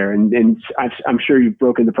uncertainty there, and I'm sure you've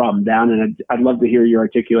broken the problem down, and I'd love to hear your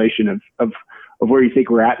articulation of where you think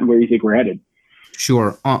we're at and where you think we're headed.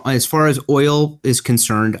 Sure. As far as oil is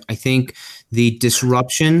concerned, I think the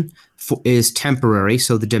disruption is temporary.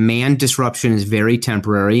 So the demand disruption is very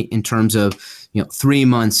temporary in terms of 3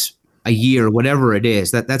 months, a year, whatever it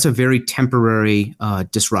is. That's a very temporary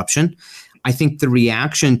disruption. I think the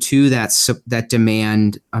reaction to the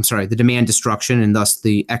demand destruction and thus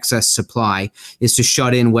the excess supply is to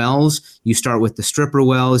shut in wells. You start with the stripper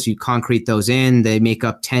wells, you concrete those in. They make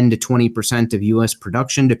up 10 to 20% of U.S.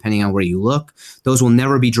 production, depending on where you look. Those will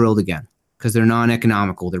never be drilled again because they're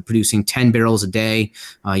non-economical. They're producing 10 barrels a day.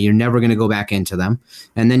 You're never going to go back into them.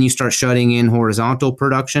 And then you start shutting in horizontal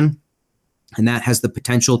production. And that has the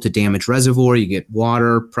potential to damage reservoir. You get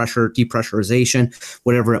water, pressure, depressurization,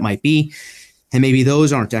 whatever it might be. And maybe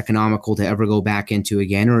those aren't economical to ever go back into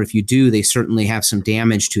again. Or if you do, they certainly have some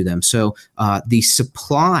damage to them. So the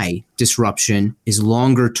supply disruption is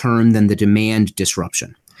longer term than the demand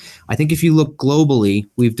disruption. I think if you look globally,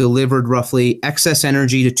 we've delivered roughly excess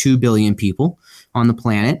energy to 2 billion people on the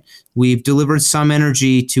planet. We've delivered some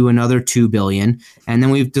energy to another 2 billion, and then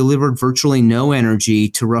we've delivered virtually no energy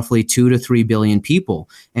to roughly 2 to 3 billion people.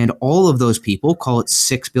 And all of those people, call it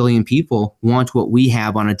 6 billion people, want what we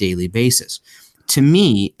have on a daily basis. To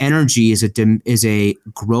me, energy is a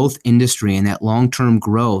growth industry, and that long-term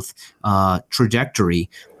growth trajectory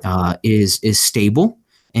is stable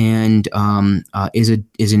and is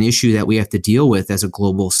an issue that we have to deal with as a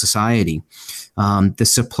global society. The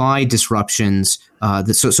supply disruptions.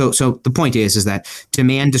 So the point is that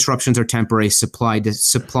demand disruptions are temporary. Supply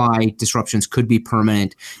disruptions could be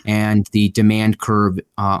permanent, and the demand curve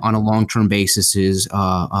on a long-term basis is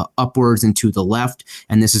upwards and to the left,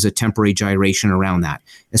 and this is a temporary gyration around that.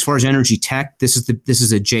 As far as energy tech, this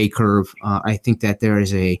is a J curve. I think that there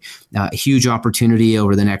is a huge opportunity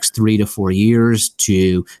over the next 3 to 4 years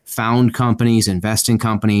to found companies, invest in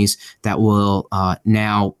companies that will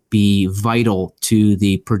now be vital to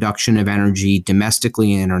the production of energy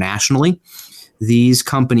domestically and internationally. These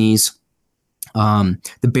companies, the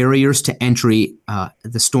barriers to entry,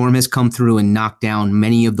 the storm has come through and knocked down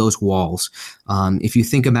many of those walls. If you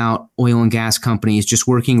think about oil and gas companies just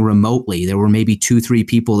working remotely, there were maybe 2-3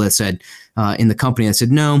 people that said in the company that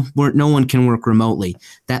said, no one can work remotely.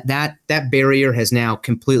 That barrier has now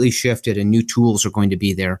completely shifted, and new tools are going to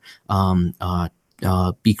be there.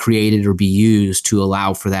 Be created or be used to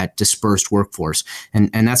allow for that dispersed workforce.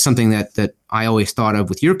 And that's something that I always thought of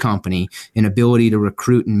with your company, an ability to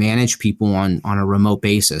recruit and manage people on a remote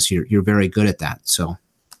basis. You're very good at that. So.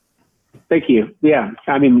 Thank you. Yeah.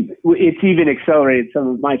 I mean, it's even accelerated some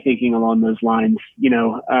of my thinking along those lines.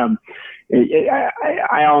 I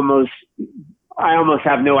almost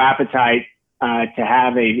have no appetite to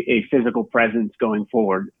have a physical presence going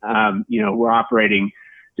forward. We're operating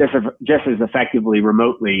just as effectively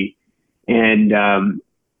remotely. And,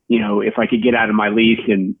 if I could get out of my lease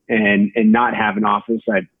and not have an office,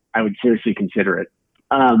 I would seriously consider it.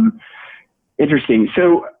 Interesting.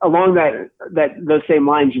 So along those same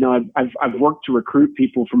lines, I've worked to recruit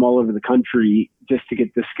people from all over the country just to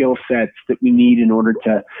get the skill sets that we need in order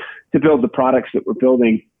to build the products that we're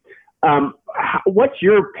building. What's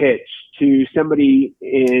your pitch to somebody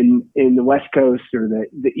in the West Coast or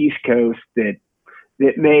the East Coast that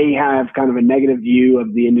may have kind of a negative view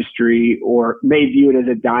of the industry or may view it as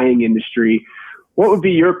a dying industry? What would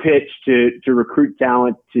be your pitch to recruit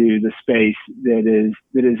talent to the space that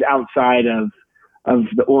is outside of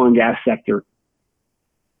the oil and gas sector?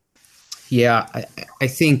 Yeah, I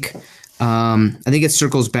think it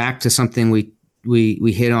circles back to something we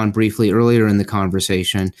hit on briefly earlier in the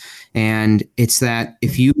conversation. And it's that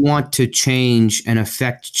if you want to change and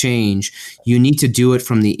affect change, you need to do it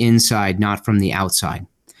from the inside, not from the outside.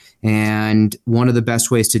 And one of the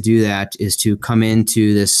best ways to do that is to come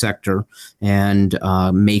into this sector and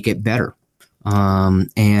make it better.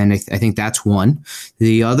 And I think that's one.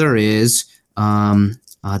 The other is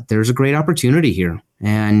there's a great opportunity here.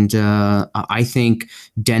 And I think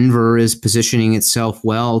Denver is positioning itself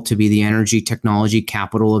well to be the energy technology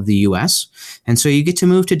capital of the U.S. And so you get to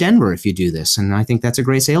move to Denver if you do this. And I think that's a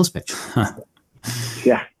great sales pitch.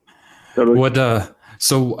 Yeah. Totally. The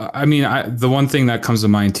one thing that comes to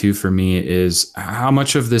mind too for me is how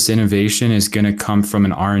much of this innovation is going to come from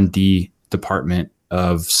an R&D department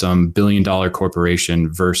of some billion-dollar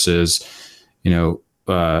corporation versus,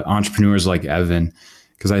 entrepreneurs like Evan.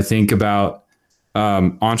 Because I think about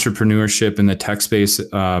entrepreneurship in the tech space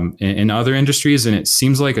in other industries, and it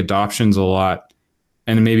seems like adoption's a lot.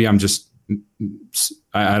 And maybe I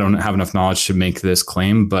don't have enough knowledge to make this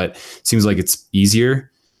claim, but it seems like it's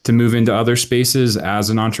easier to move into other spaces as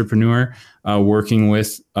an entrepreneur, working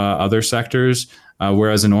with other sectors.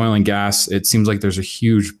 Whereas in oil and gas, it seems like there's a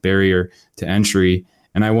huge barrier to entry.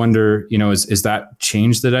 And I wonder, is that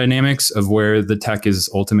changed the dynamics of where the tech is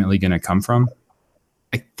ultimately going to come from?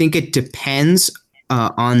 I think it depends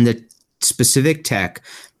on the specific tech,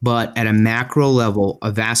 but at a macro level,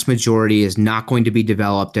 a vast majority is not going to be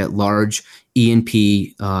developed at large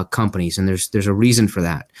E&P companies, and there's a reason for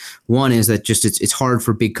that. One is that just it's hard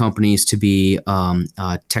for big companies to be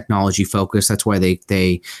technology focused. That's why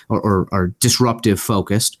they are disruptive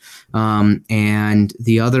focused. And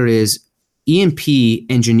the other is E&P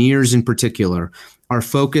engineers in particular are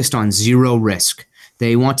focused on zero risk.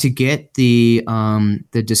 They want to get the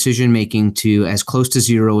decision making to as close to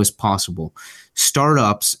zero as possible.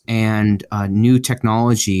 Startups and new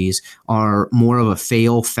technologies are more of a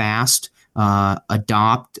fail fast,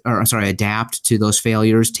 adapt to those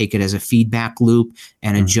failures, take it as a feedback loop,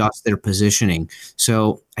 and adjust their positioning.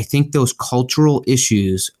 So I think those cultural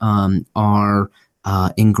issues are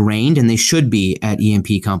ingrained, and they should be at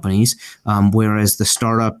E&P companies, whereas the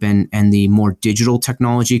startup and the more digital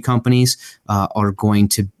technology companies are going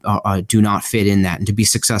to do not fit in that. And to be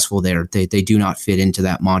successful there, they do not fit into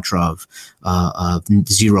that mantra of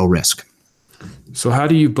zero risk. So how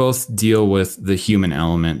do you both deal with the human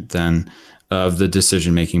element then of the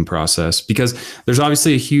decision-making process? Because there's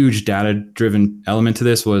obviously a huge data-driven element to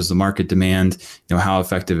this. What is the market demand? How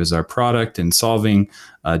effective is our product in solving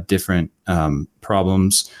different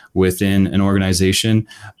problems within an organization?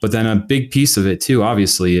 But then a big piece of it too,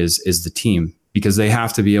 obviously, is the team, because they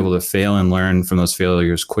have to be able to fail and learn from those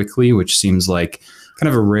failures quickly, which seems like kind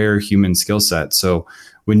of a rare human skill set. So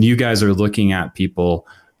when you guys are looking at people,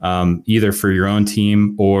 either for your own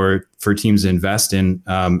team or for teams to invest in,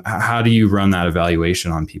 how do you run that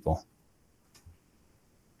evaluation on people?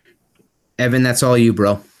 Evan, that's all you,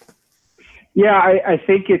 bro. Yeah, I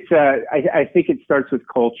think it's I think it starts with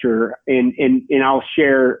culture, and I'll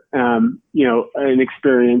share an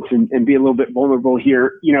experience and be a little bit vulnerable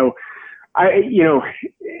here. I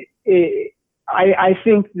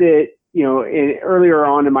think that earlier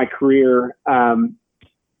on in my career,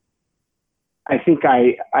 I think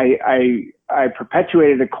I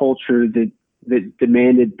perpetuated a culture that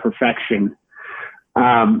demanded perfection,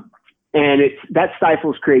 and that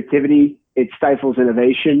stifles creativity. It stifles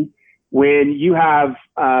innovation. When you have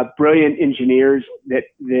brilliant engineers that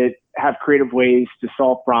have creative ways to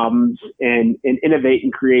solve problems and innovate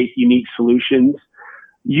and create unique solutions,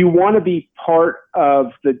 you want to be part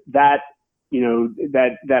of that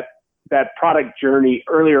product journey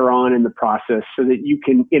earlier on in the process so that you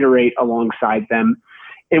can iterate alongside them.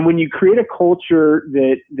 And when you create a culture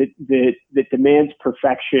that demands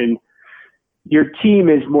perfection, your team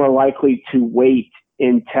is more likely to wait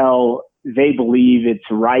until they believe it's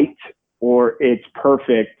right or it's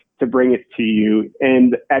perfect to bring it to you.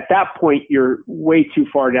 And at that point, you're way too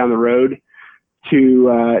far down the road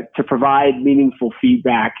to provide meaningful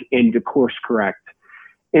feedback and to course correct.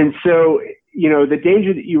 And so, the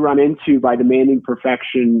danger that you run into by demanding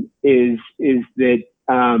perfection is that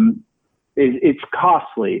it's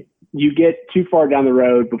costly. You get too far down the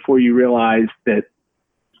road before you realize that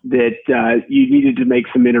you needed to make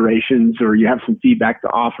some iterations or you have some feedback to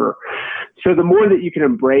offer. So the more that you can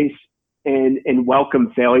embrace and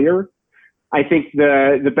welcome failure, I think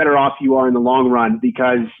the better off you are in the long run,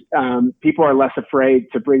 because people are less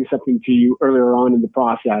afraid to bring something to you earlier on in the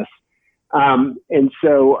process. And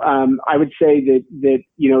so I would say that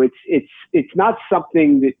it's not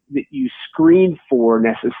something that you screen for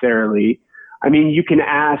necessarily. I mean, you can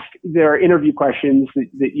ask, there are interview questions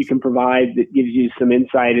that you can provide that gives you some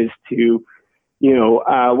insight as to,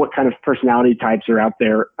 what kind of personality types are out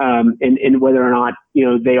there, and whether or not,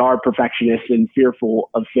 they are perfectionists and fearful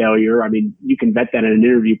of failure. I mean, you can vet that in an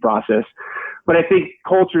interview process, but I think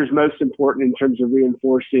culture is most important in terms of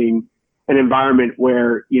reinforcing an environment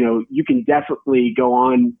where, you can definitely go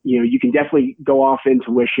on, you can definitely go off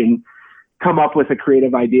intuition, come up with a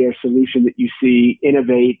creative idea or solution that you see,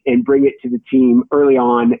 innovate, and bring it to the team early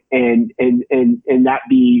on, and that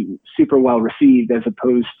be super well received, as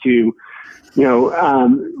opposed to,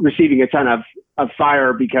 receiving a ton of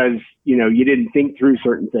fire because, you didn't think through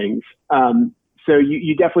certain things. So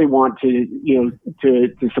you definitely want to,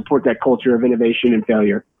 to support that culture of innovation and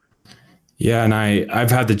failure. Yeah. And I've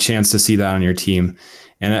had the chance to see that on your team.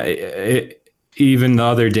 And even the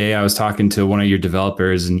other day, I was talking to one of your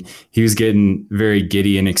developers, and he was getting very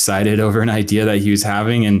giddy and excited over an idea that he was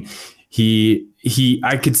having. And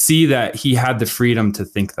I could see that he had the freedom to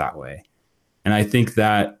think that way. And I think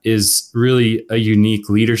that is really a unique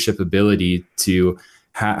leadership ability to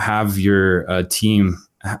have your team,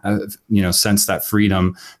 sense that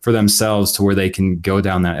freedom for themselves to where they can go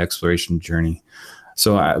down that exploration journey.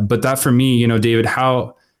 So, but that for me, David,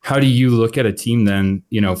 how do you look at a team then,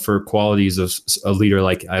 for qualities of a leader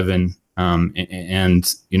like Evan,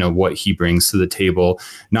 and what he brings to the table,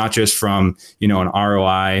 not just from, an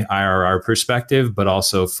ROI, IRR perspective, but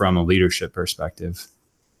also from a leadership perspective?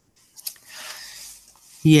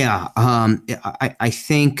 Yeah, I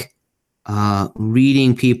think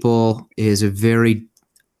reading people is a very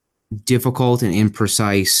difficult and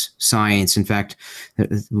imprecise science. In fact,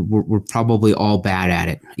 we're probably all bad at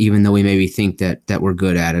it, even though we maybe think that we're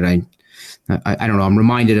good at it. I don't know. I'm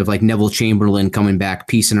reminded of like Neville Chamberlain coming back,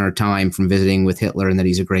 peace in our time, from visiting with Hitler, and that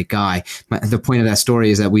he's a great guy. The point of that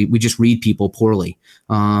story is that we just read people poorly.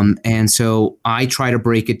 And so I try to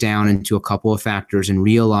break it down into a couple of factors and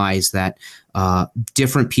realize that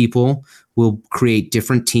different people will create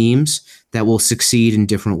different teams that will succeed in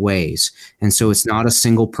different ways. And so it's not a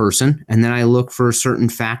single person. And then I look for certain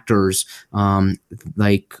factors,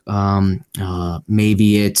 maybe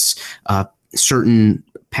it's certain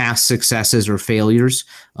past successes or failures,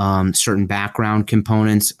 certain background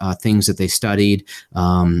components, things that they studied.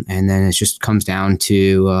 And then it just comes down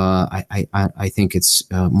to, I think it's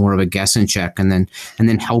more of a guess and check, and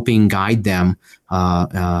then helping guide them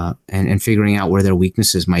and figuring out where their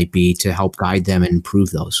weaknesses might be to help guide them and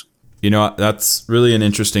improve those. That's really an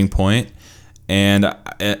interesting point. And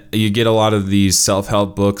you get a lot of these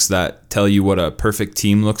self-help books that tell you what a perfect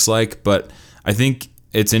team looks like. But I think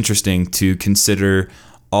it's interesting to consider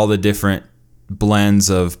all the different blends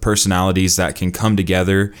of personalities that can come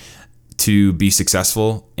together to be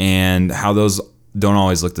successful, and how those don't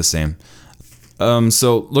always look the same.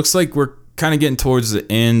 So looks like we're kind of getting towards the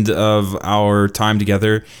end of our time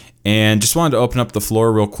together, and just wanted to open up the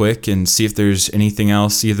floor real quick and see if there's anything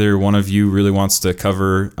else either one of you really wants to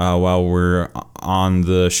cover while we're on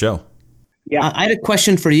the show. Yeah, I had a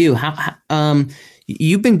question for you. How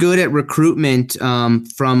you've been good at recruitment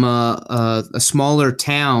from a smaller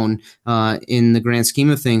town in the grand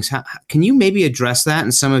scheme of things. Can you maybe address that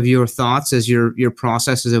and some of your thoughts as your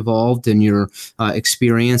process has evolved and your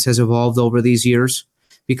experience has evolved over these years?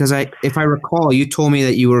 Because if I recall, you told me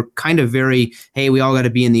that you were kind of very, hey, we all got to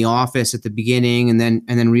be in the office at the beginning, and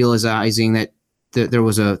then realizing that there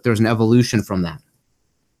was an evolution from that.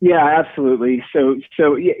 Yeah, absolutely. So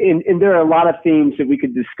there are a lot of themes that we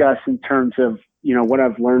could discuss in terms of, what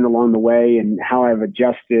I've learned along the way and how I've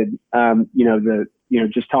adjusted,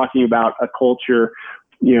 just talking about a culture,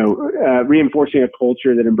 reinforcing a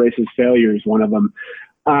culture that embraces failure is one of them.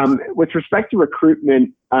 With respect to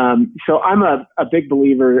recruitment, so I'm a big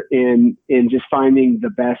believer in just finding the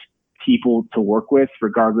best people to work with,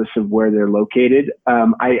 regardless of where they're located.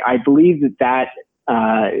 I believe that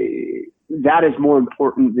is more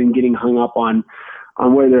important than getting hung up on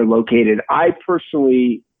where they're located. I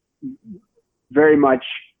personally very much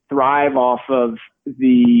thrive off of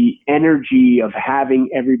the energy of having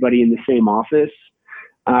everybody in the same office.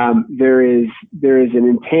 There is an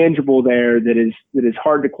intangible there that is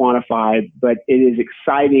hard to quantify, but it is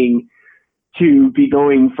exciting to be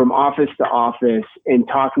going from office to office and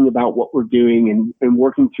talking about what we're doing and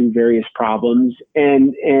working through various problems.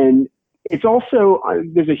 And it's also,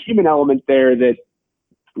 there's a human element there that,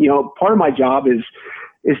 part of my job is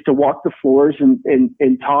to walk the floors and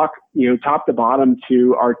talk, top to bottom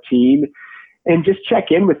to our team and just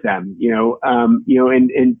check in with them,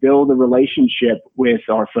 and build a relationship with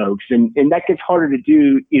our folks. And that gets harder to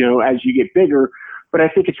do, as you get bigger, but I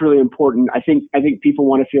think it's really important. I think people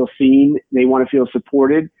want to feel seen. They want to feel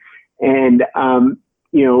supported. And,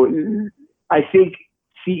 I think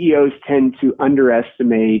CEOs tend to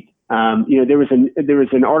underestimate There was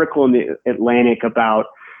an article in the Atlantic about,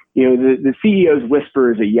 the CEO's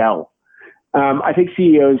whisper is a yell. I think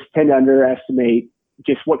CEOs tend to underestimate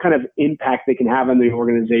just what kind of impact they can have on the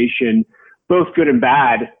organization, both good and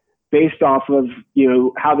bad, based off of,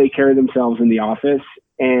 how they carry themselves in the office.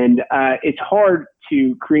 And it's hard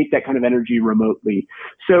to create that kind of energy remotely.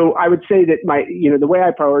 So I would say that the way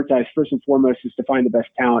I prioritize first and foremost is to find the best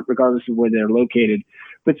talent, regardless of where they're located.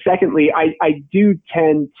 But secondly, I do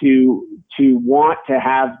tend to want to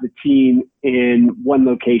have the team in one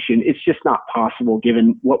location. It's just not possible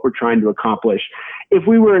given what we're trying to accomplish. If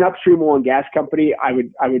we were an upstream oil and gas company, I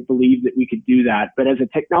would believe that we could do that. But as a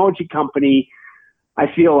technology company, I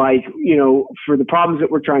feel like, for the problems that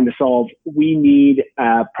we're trying to solve, we need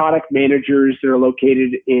product managers that are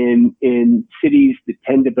located in cities that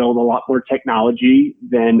tend to build a lot more technology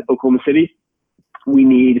than Oklahoma City. We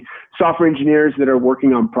need software engineers that are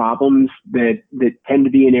working on problems that tend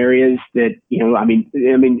to be in areas that,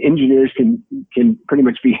 engineers can pretty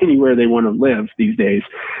much be anywhere they want to live these days,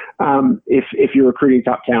 if you're recruiting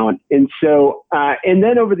top talent. And so, and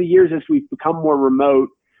then over the years, as we've become more remote,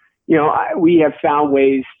 we have found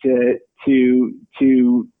ways to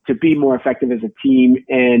be more effective as a team,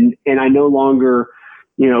 and I no longer,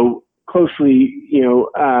 closely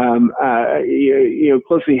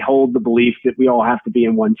hold the belief that we all have to be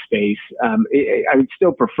in one space. I would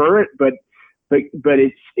still prefer it, but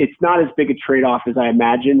it's not as big a trade-off as I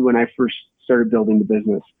imagined when I first started building the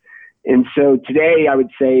business. And so today, I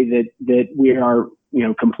would say that we are,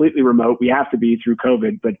 completely remote. We have to be through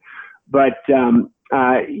COVID, but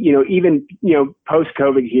even,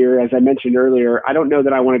 post-COVID here, as I mentioned earlier, I don't know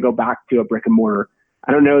that I want to go back to a brick and mortar.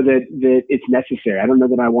 I don't know that it's necessary. I don't know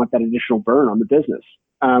that I want that additional burn on the business.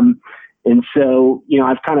 And so,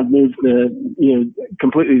 I've kind of moved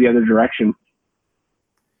completely the other direction.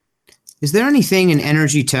 Is there anything in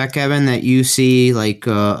energy tech, Evan, that you see like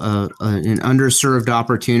an underserved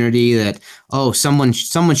opportunity that, someone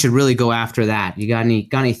should really go after that? You got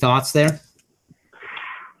any thoughts there?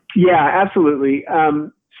 Yeah, absolutely.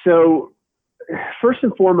 So first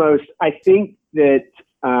and foremost, I think that,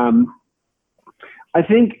 from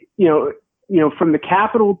the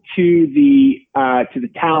capital to the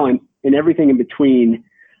talent and everything in between,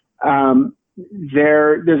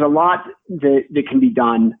 there's a lot that can be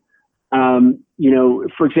done.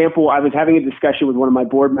 For example, I was having a discussion with one of my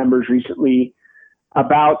board members recently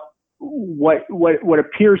about what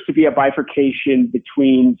appears to be a bifurcation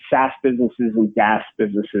between SaaS businesses and DaaS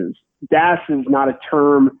businesses. DaaS is not a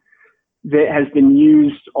term that has been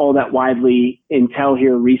used all that widely until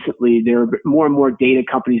here recently. There are more and more data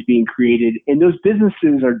companies being created, and those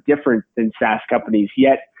businesses are different than SaaS companies.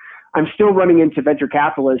 Yet I'm still running into venture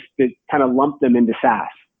capitalists that kind of lump them into SaaS.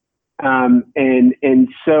 And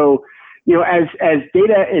so, as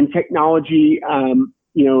data and technology,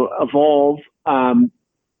 evolve,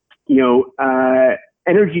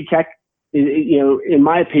 energy tech, in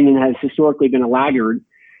my opinion, has historically been a laggard.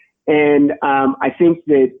 And I think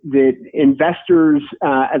that investors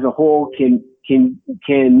as a whole can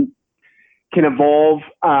evolve,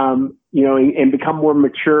 and become more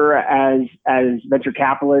mature as venture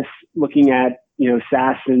capitalists looking at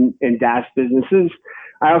SaaS and DaaS businesses.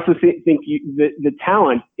 I also think the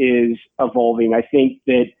talent is evolving. I think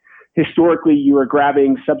that historically you are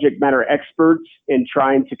grabbing subject matter experts and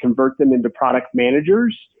trying to convert them into product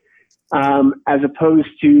managers, as opposed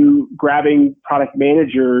to grabbing product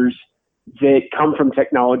managers that come from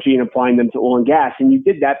technology and applying them to oil and gas. And you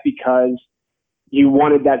did that because you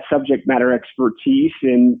wanted that subject matter expertise,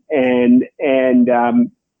 and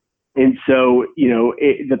so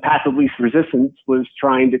the path of least resistance was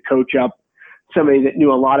trying to coach up somebody that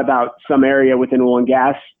knew a lot about some area within oil and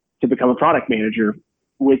gas to become a product manager,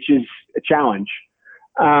 which is a challenge.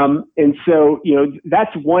 And so,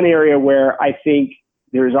 that's one area where I think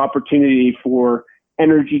there's opportunity for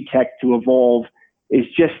energy tech to evolve, is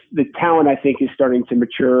just the talent, I think, is starting to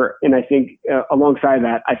mature. And I think alongside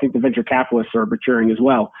that, I think the venture capitalists are maturing as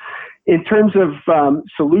well. In terms of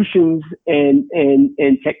solutions and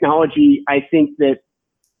technology, I think that,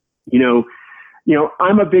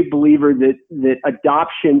 I'm a big believer that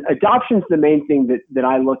adoption is the main thing that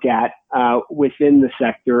I look at within the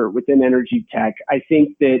sector, within energy tech. I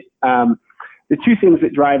think that the two things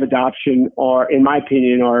that drive adoption are, in my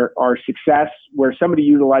opinion, are success, where somebody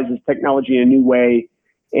utilizes technology in a new way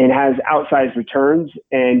and has outsized returns,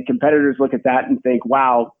 and competitors look at that and think,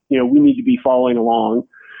 wow, we need to be following along.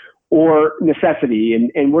 Or necessity.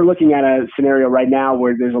 And we're looking at a scenario right now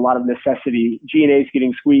where there's a lot of necessity. G&A is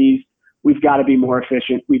getting squeezed. We've got to be more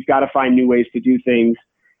efficient. We've got to find new ways to do things.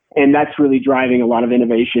 And that's really driving a lot of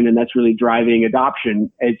innovation, and that's really driving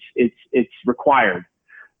adoption. It's required.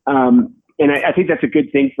 And I think that's a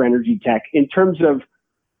good thing for energy tech. In terms of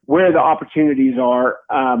where the opportunities are,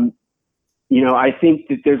 I think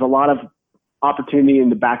that there's a lot of opportunity in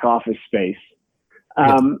the back office space.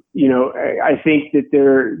 I think that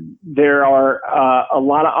there are a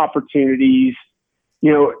lot of opportunities.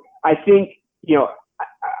 I think,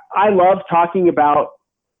 I love talking about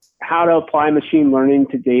how to apply machine learning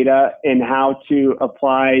to data and how to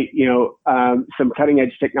apply, some cutting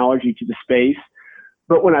edge technology to the space.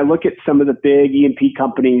 But when I look at some of the big E&P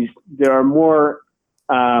companies, there are more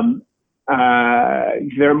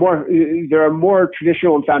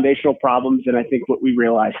traditional and foundational problems than I think what we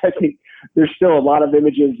realize. I think there's still a lot of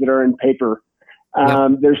images that are in paper.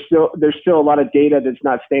 There's still a lot of data that's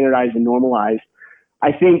not standardized and normalized.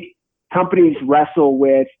 I think companies wrestle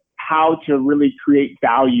with how to really create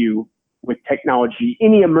value with technology.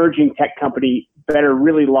 Any emerging tech company better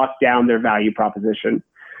really lock down their value proposition,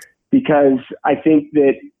 because I think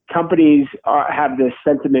that companies have this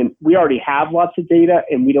sentiment, we already have lots of data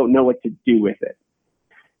and we don't know what to do with it.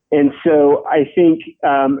 And so I think,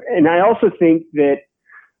 and I also think that,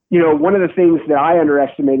 one of the things that I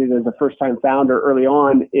underestimated as a first-time founder early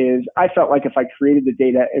on is I felt like if I created the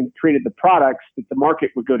data and created the products, that the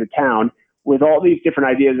market would go to town with all these different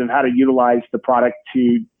ideas of how to utilize the product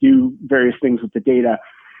to do various things with the data.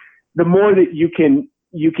 The more that you can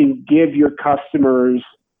give your customers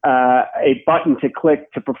a button to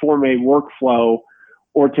click to perform a workflow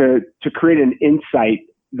or to create an insight,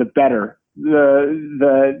 the better.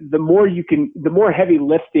 The more heavy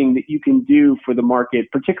lifting that you can do for the market,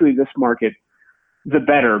 particularly this market, the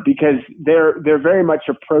better, because they're very much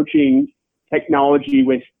approaching technology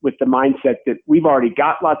with the mindset that we've already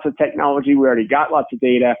got lots of technology, we already got lots of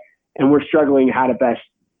data, and we're struggling how to best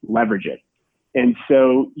leverage it. And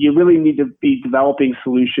so you really need to be developing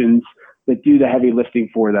solutions that do the heavy lifting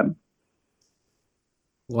for them.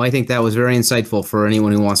 Well, I think that was very insightful for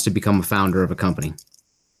anyone who wants to become a founder of a company.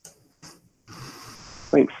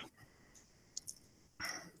 Thanks.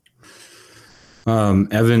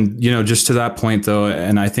 Evan, just to that point though,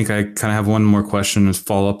 and I think I kind of have one more question to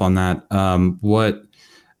follow up on that.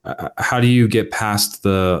 How do you get past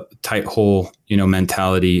the tight hole,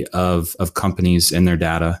 mentality of companies and their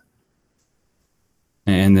data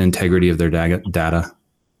and the integrity of their data?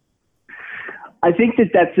 I think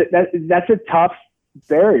that's a tough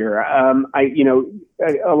barrier.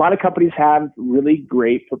 A lot of companies have really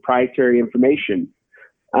great proprietary information.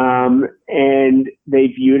 And they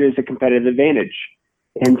view it as a competitive advantage.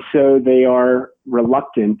 And so they are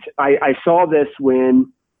reluctant. I saw this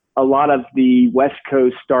when a lot of the West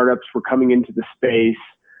Coast startups were coming into the space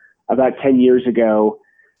about 10 years ago.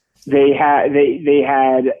 They had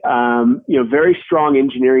very strong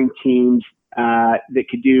engineering teams that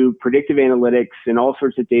could do predictive analytics and all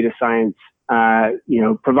sorts of data science,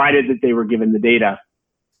 provided that they were given the data.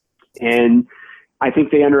 And I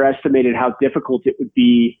think they underestimated how difficult it would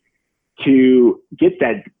be to get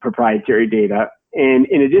that proprietary data. And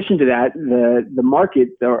in addition to that, the market,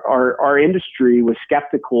 our industry was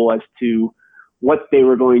skeptical as to what they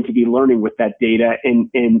were going to be learning with that data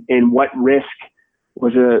and what risk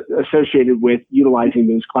was associated with utilizing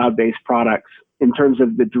those cloud-based products in terms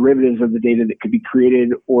of the derivatives of the data that could be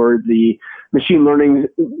created or the machine learning,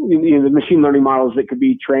 the machine learning models that could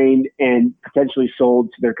be trained and potentially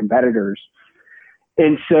sold to their competitors.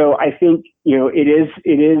 And so I think, it is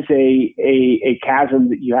a chasm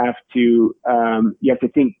that you have to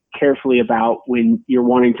think carefully about when you're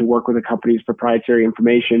wanting to work with a company's proprietary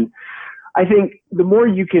information. I think the more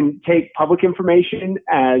you can take public information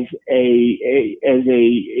as a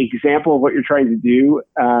example of what you're trying to do,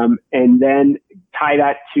 and then tie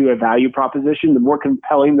that to a value proposition, the more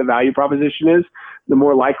compelling the value proposition is, the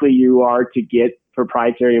more likely you are to get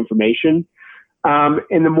proprietary information.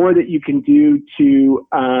 And the more that you can do to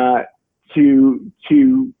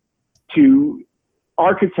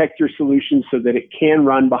architect your solution so that it can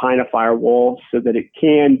run behind a firewall, so that it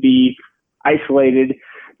can be isolated,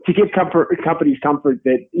 to give companies comfort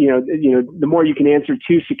that the more you can answer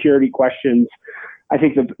two security questions, I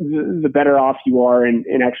think the better off you are in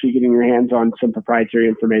actually getting your hands on some proprietary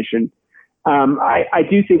information. I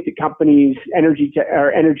do think that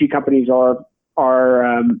energy companies are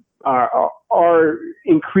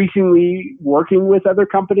increasingly working with other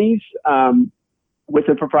companies with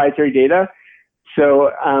the proprietary data. So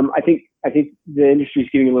I think the industry is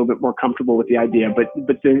getting a little bit more comfortable with the idea, but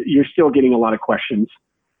you're still getting a lot of questions.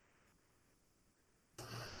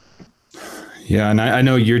 Yeah, and I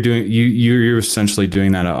know you're essentially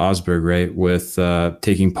doing that at Oseberg, right? With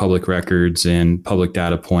taking public records and public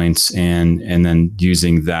data points and then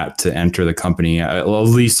using that to enter the company. At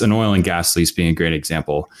least an oil and gas lease being a great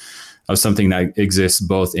example of something that exists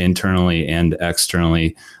both internally and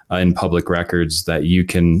externally in public records that you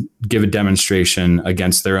can give a demonstration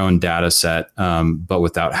against their own data set, but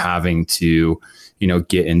without having to,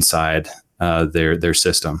 get inside their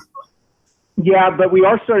system. Yeah, but we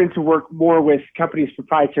are starting to work more with companies'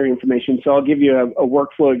 proprietary information. So I'll give you a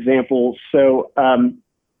workflow example. So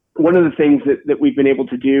one of the things that we've been able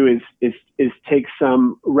to do is take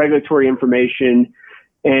some regulatory information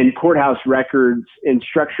and courthouse records and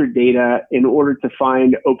structured data in order to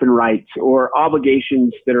find open rights or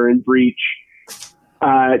obligations that are in breach,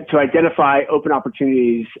 to identify open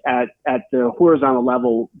opportunities at the horizontal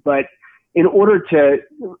level. But in order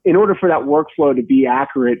for that workflow to be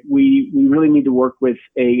accurate, we really need to work with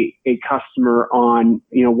a customer on,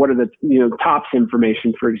 what are the, TOPS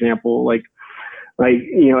information, for example, like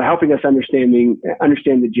helping us understand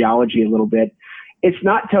the geology a little bit. It's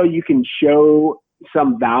not till you can show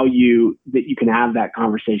some value that you can have that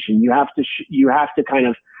conversation. You have to kind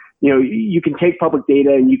of, you can take public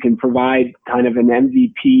data and you can provide kind of an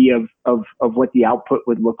MVP of what the output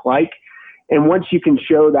would look like. And once you can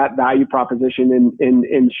show that value proposition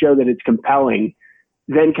and show that it's compelling,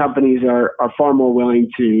 then companies are far more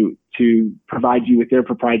willing to provide you with their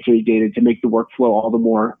proprietary data to make the workflow all the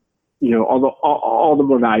more, all the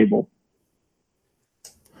more valuable.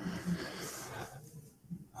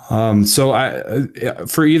 So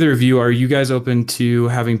for either of you, are you guys open to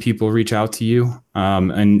having people reach out to you?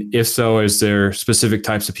 And if so, is there specific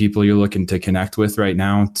types of people you're looking to connect with right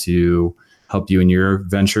now to help you in your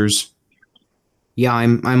ventures? Yeah,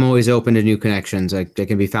 I'm always open to new connections. I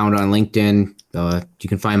can be found on LinkedIn. You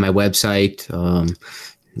can find my website,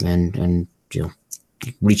 and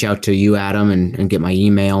reach out to you, Adam, and get my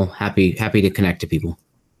email. Happy to connect to people.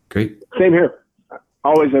 Great. Same here.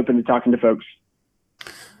 Always open to talking to folks.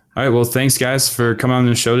 All right. Well, thanks guys for coming on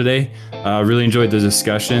the show today. Really enjoyed the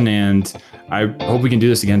discussion, and I hope we can do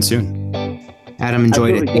this again soon. Adam,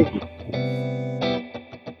 enjoyed it. Thank you.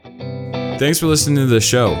 Thanks for listening to the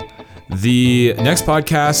show. The next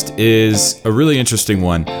podcast is a really interesting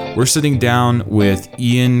one. We're sitting down with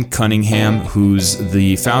Ian Cunningham, who's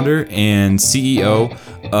the founder and CEO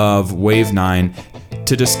of Wave 9,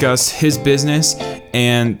 to discuss his business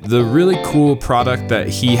and the really cool product that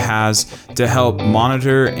he has to help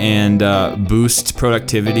monitor and boost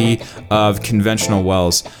productivity of conventional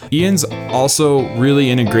wells. Ian's also really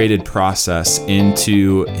integrated process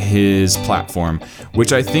into his platform,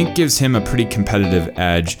 which I think gives him a pretty competitive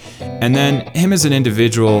edge. And then him as an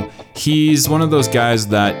individual, he's one of those guys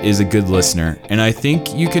that is a good listener. And I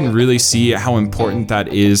think you can really see how important that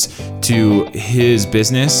is to his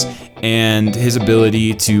business and his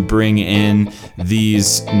ability to bring in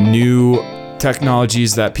these new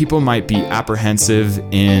technologies that people might be apprehensive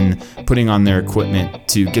in putting on their equipment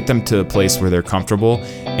to get them to a place where they're comfortable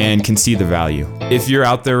and can see the value. If you're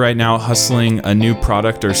out there right now hustling a new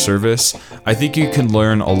product or service, I think you can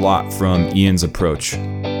learn a lot from Ian's approach.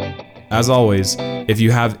 As always, if you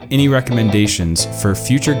have any recommendations for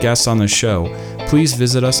future guests on the show, please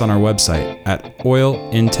visit us on our website at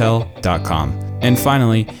oilintel.com. And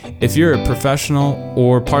finally, if you're a professional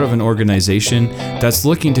or part of an organization that's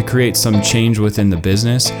looking to create some change within the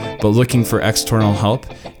business, but looking for external help,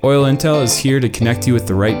 Oil Intel is here to connect you with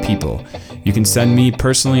the right people. You can send me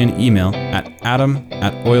personally an email at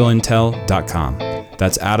adam@oilintel.com.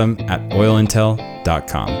 That's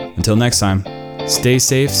adam@oilintel.com. Until next time, stay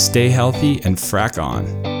safe, stay healthy, and frack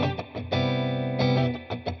on.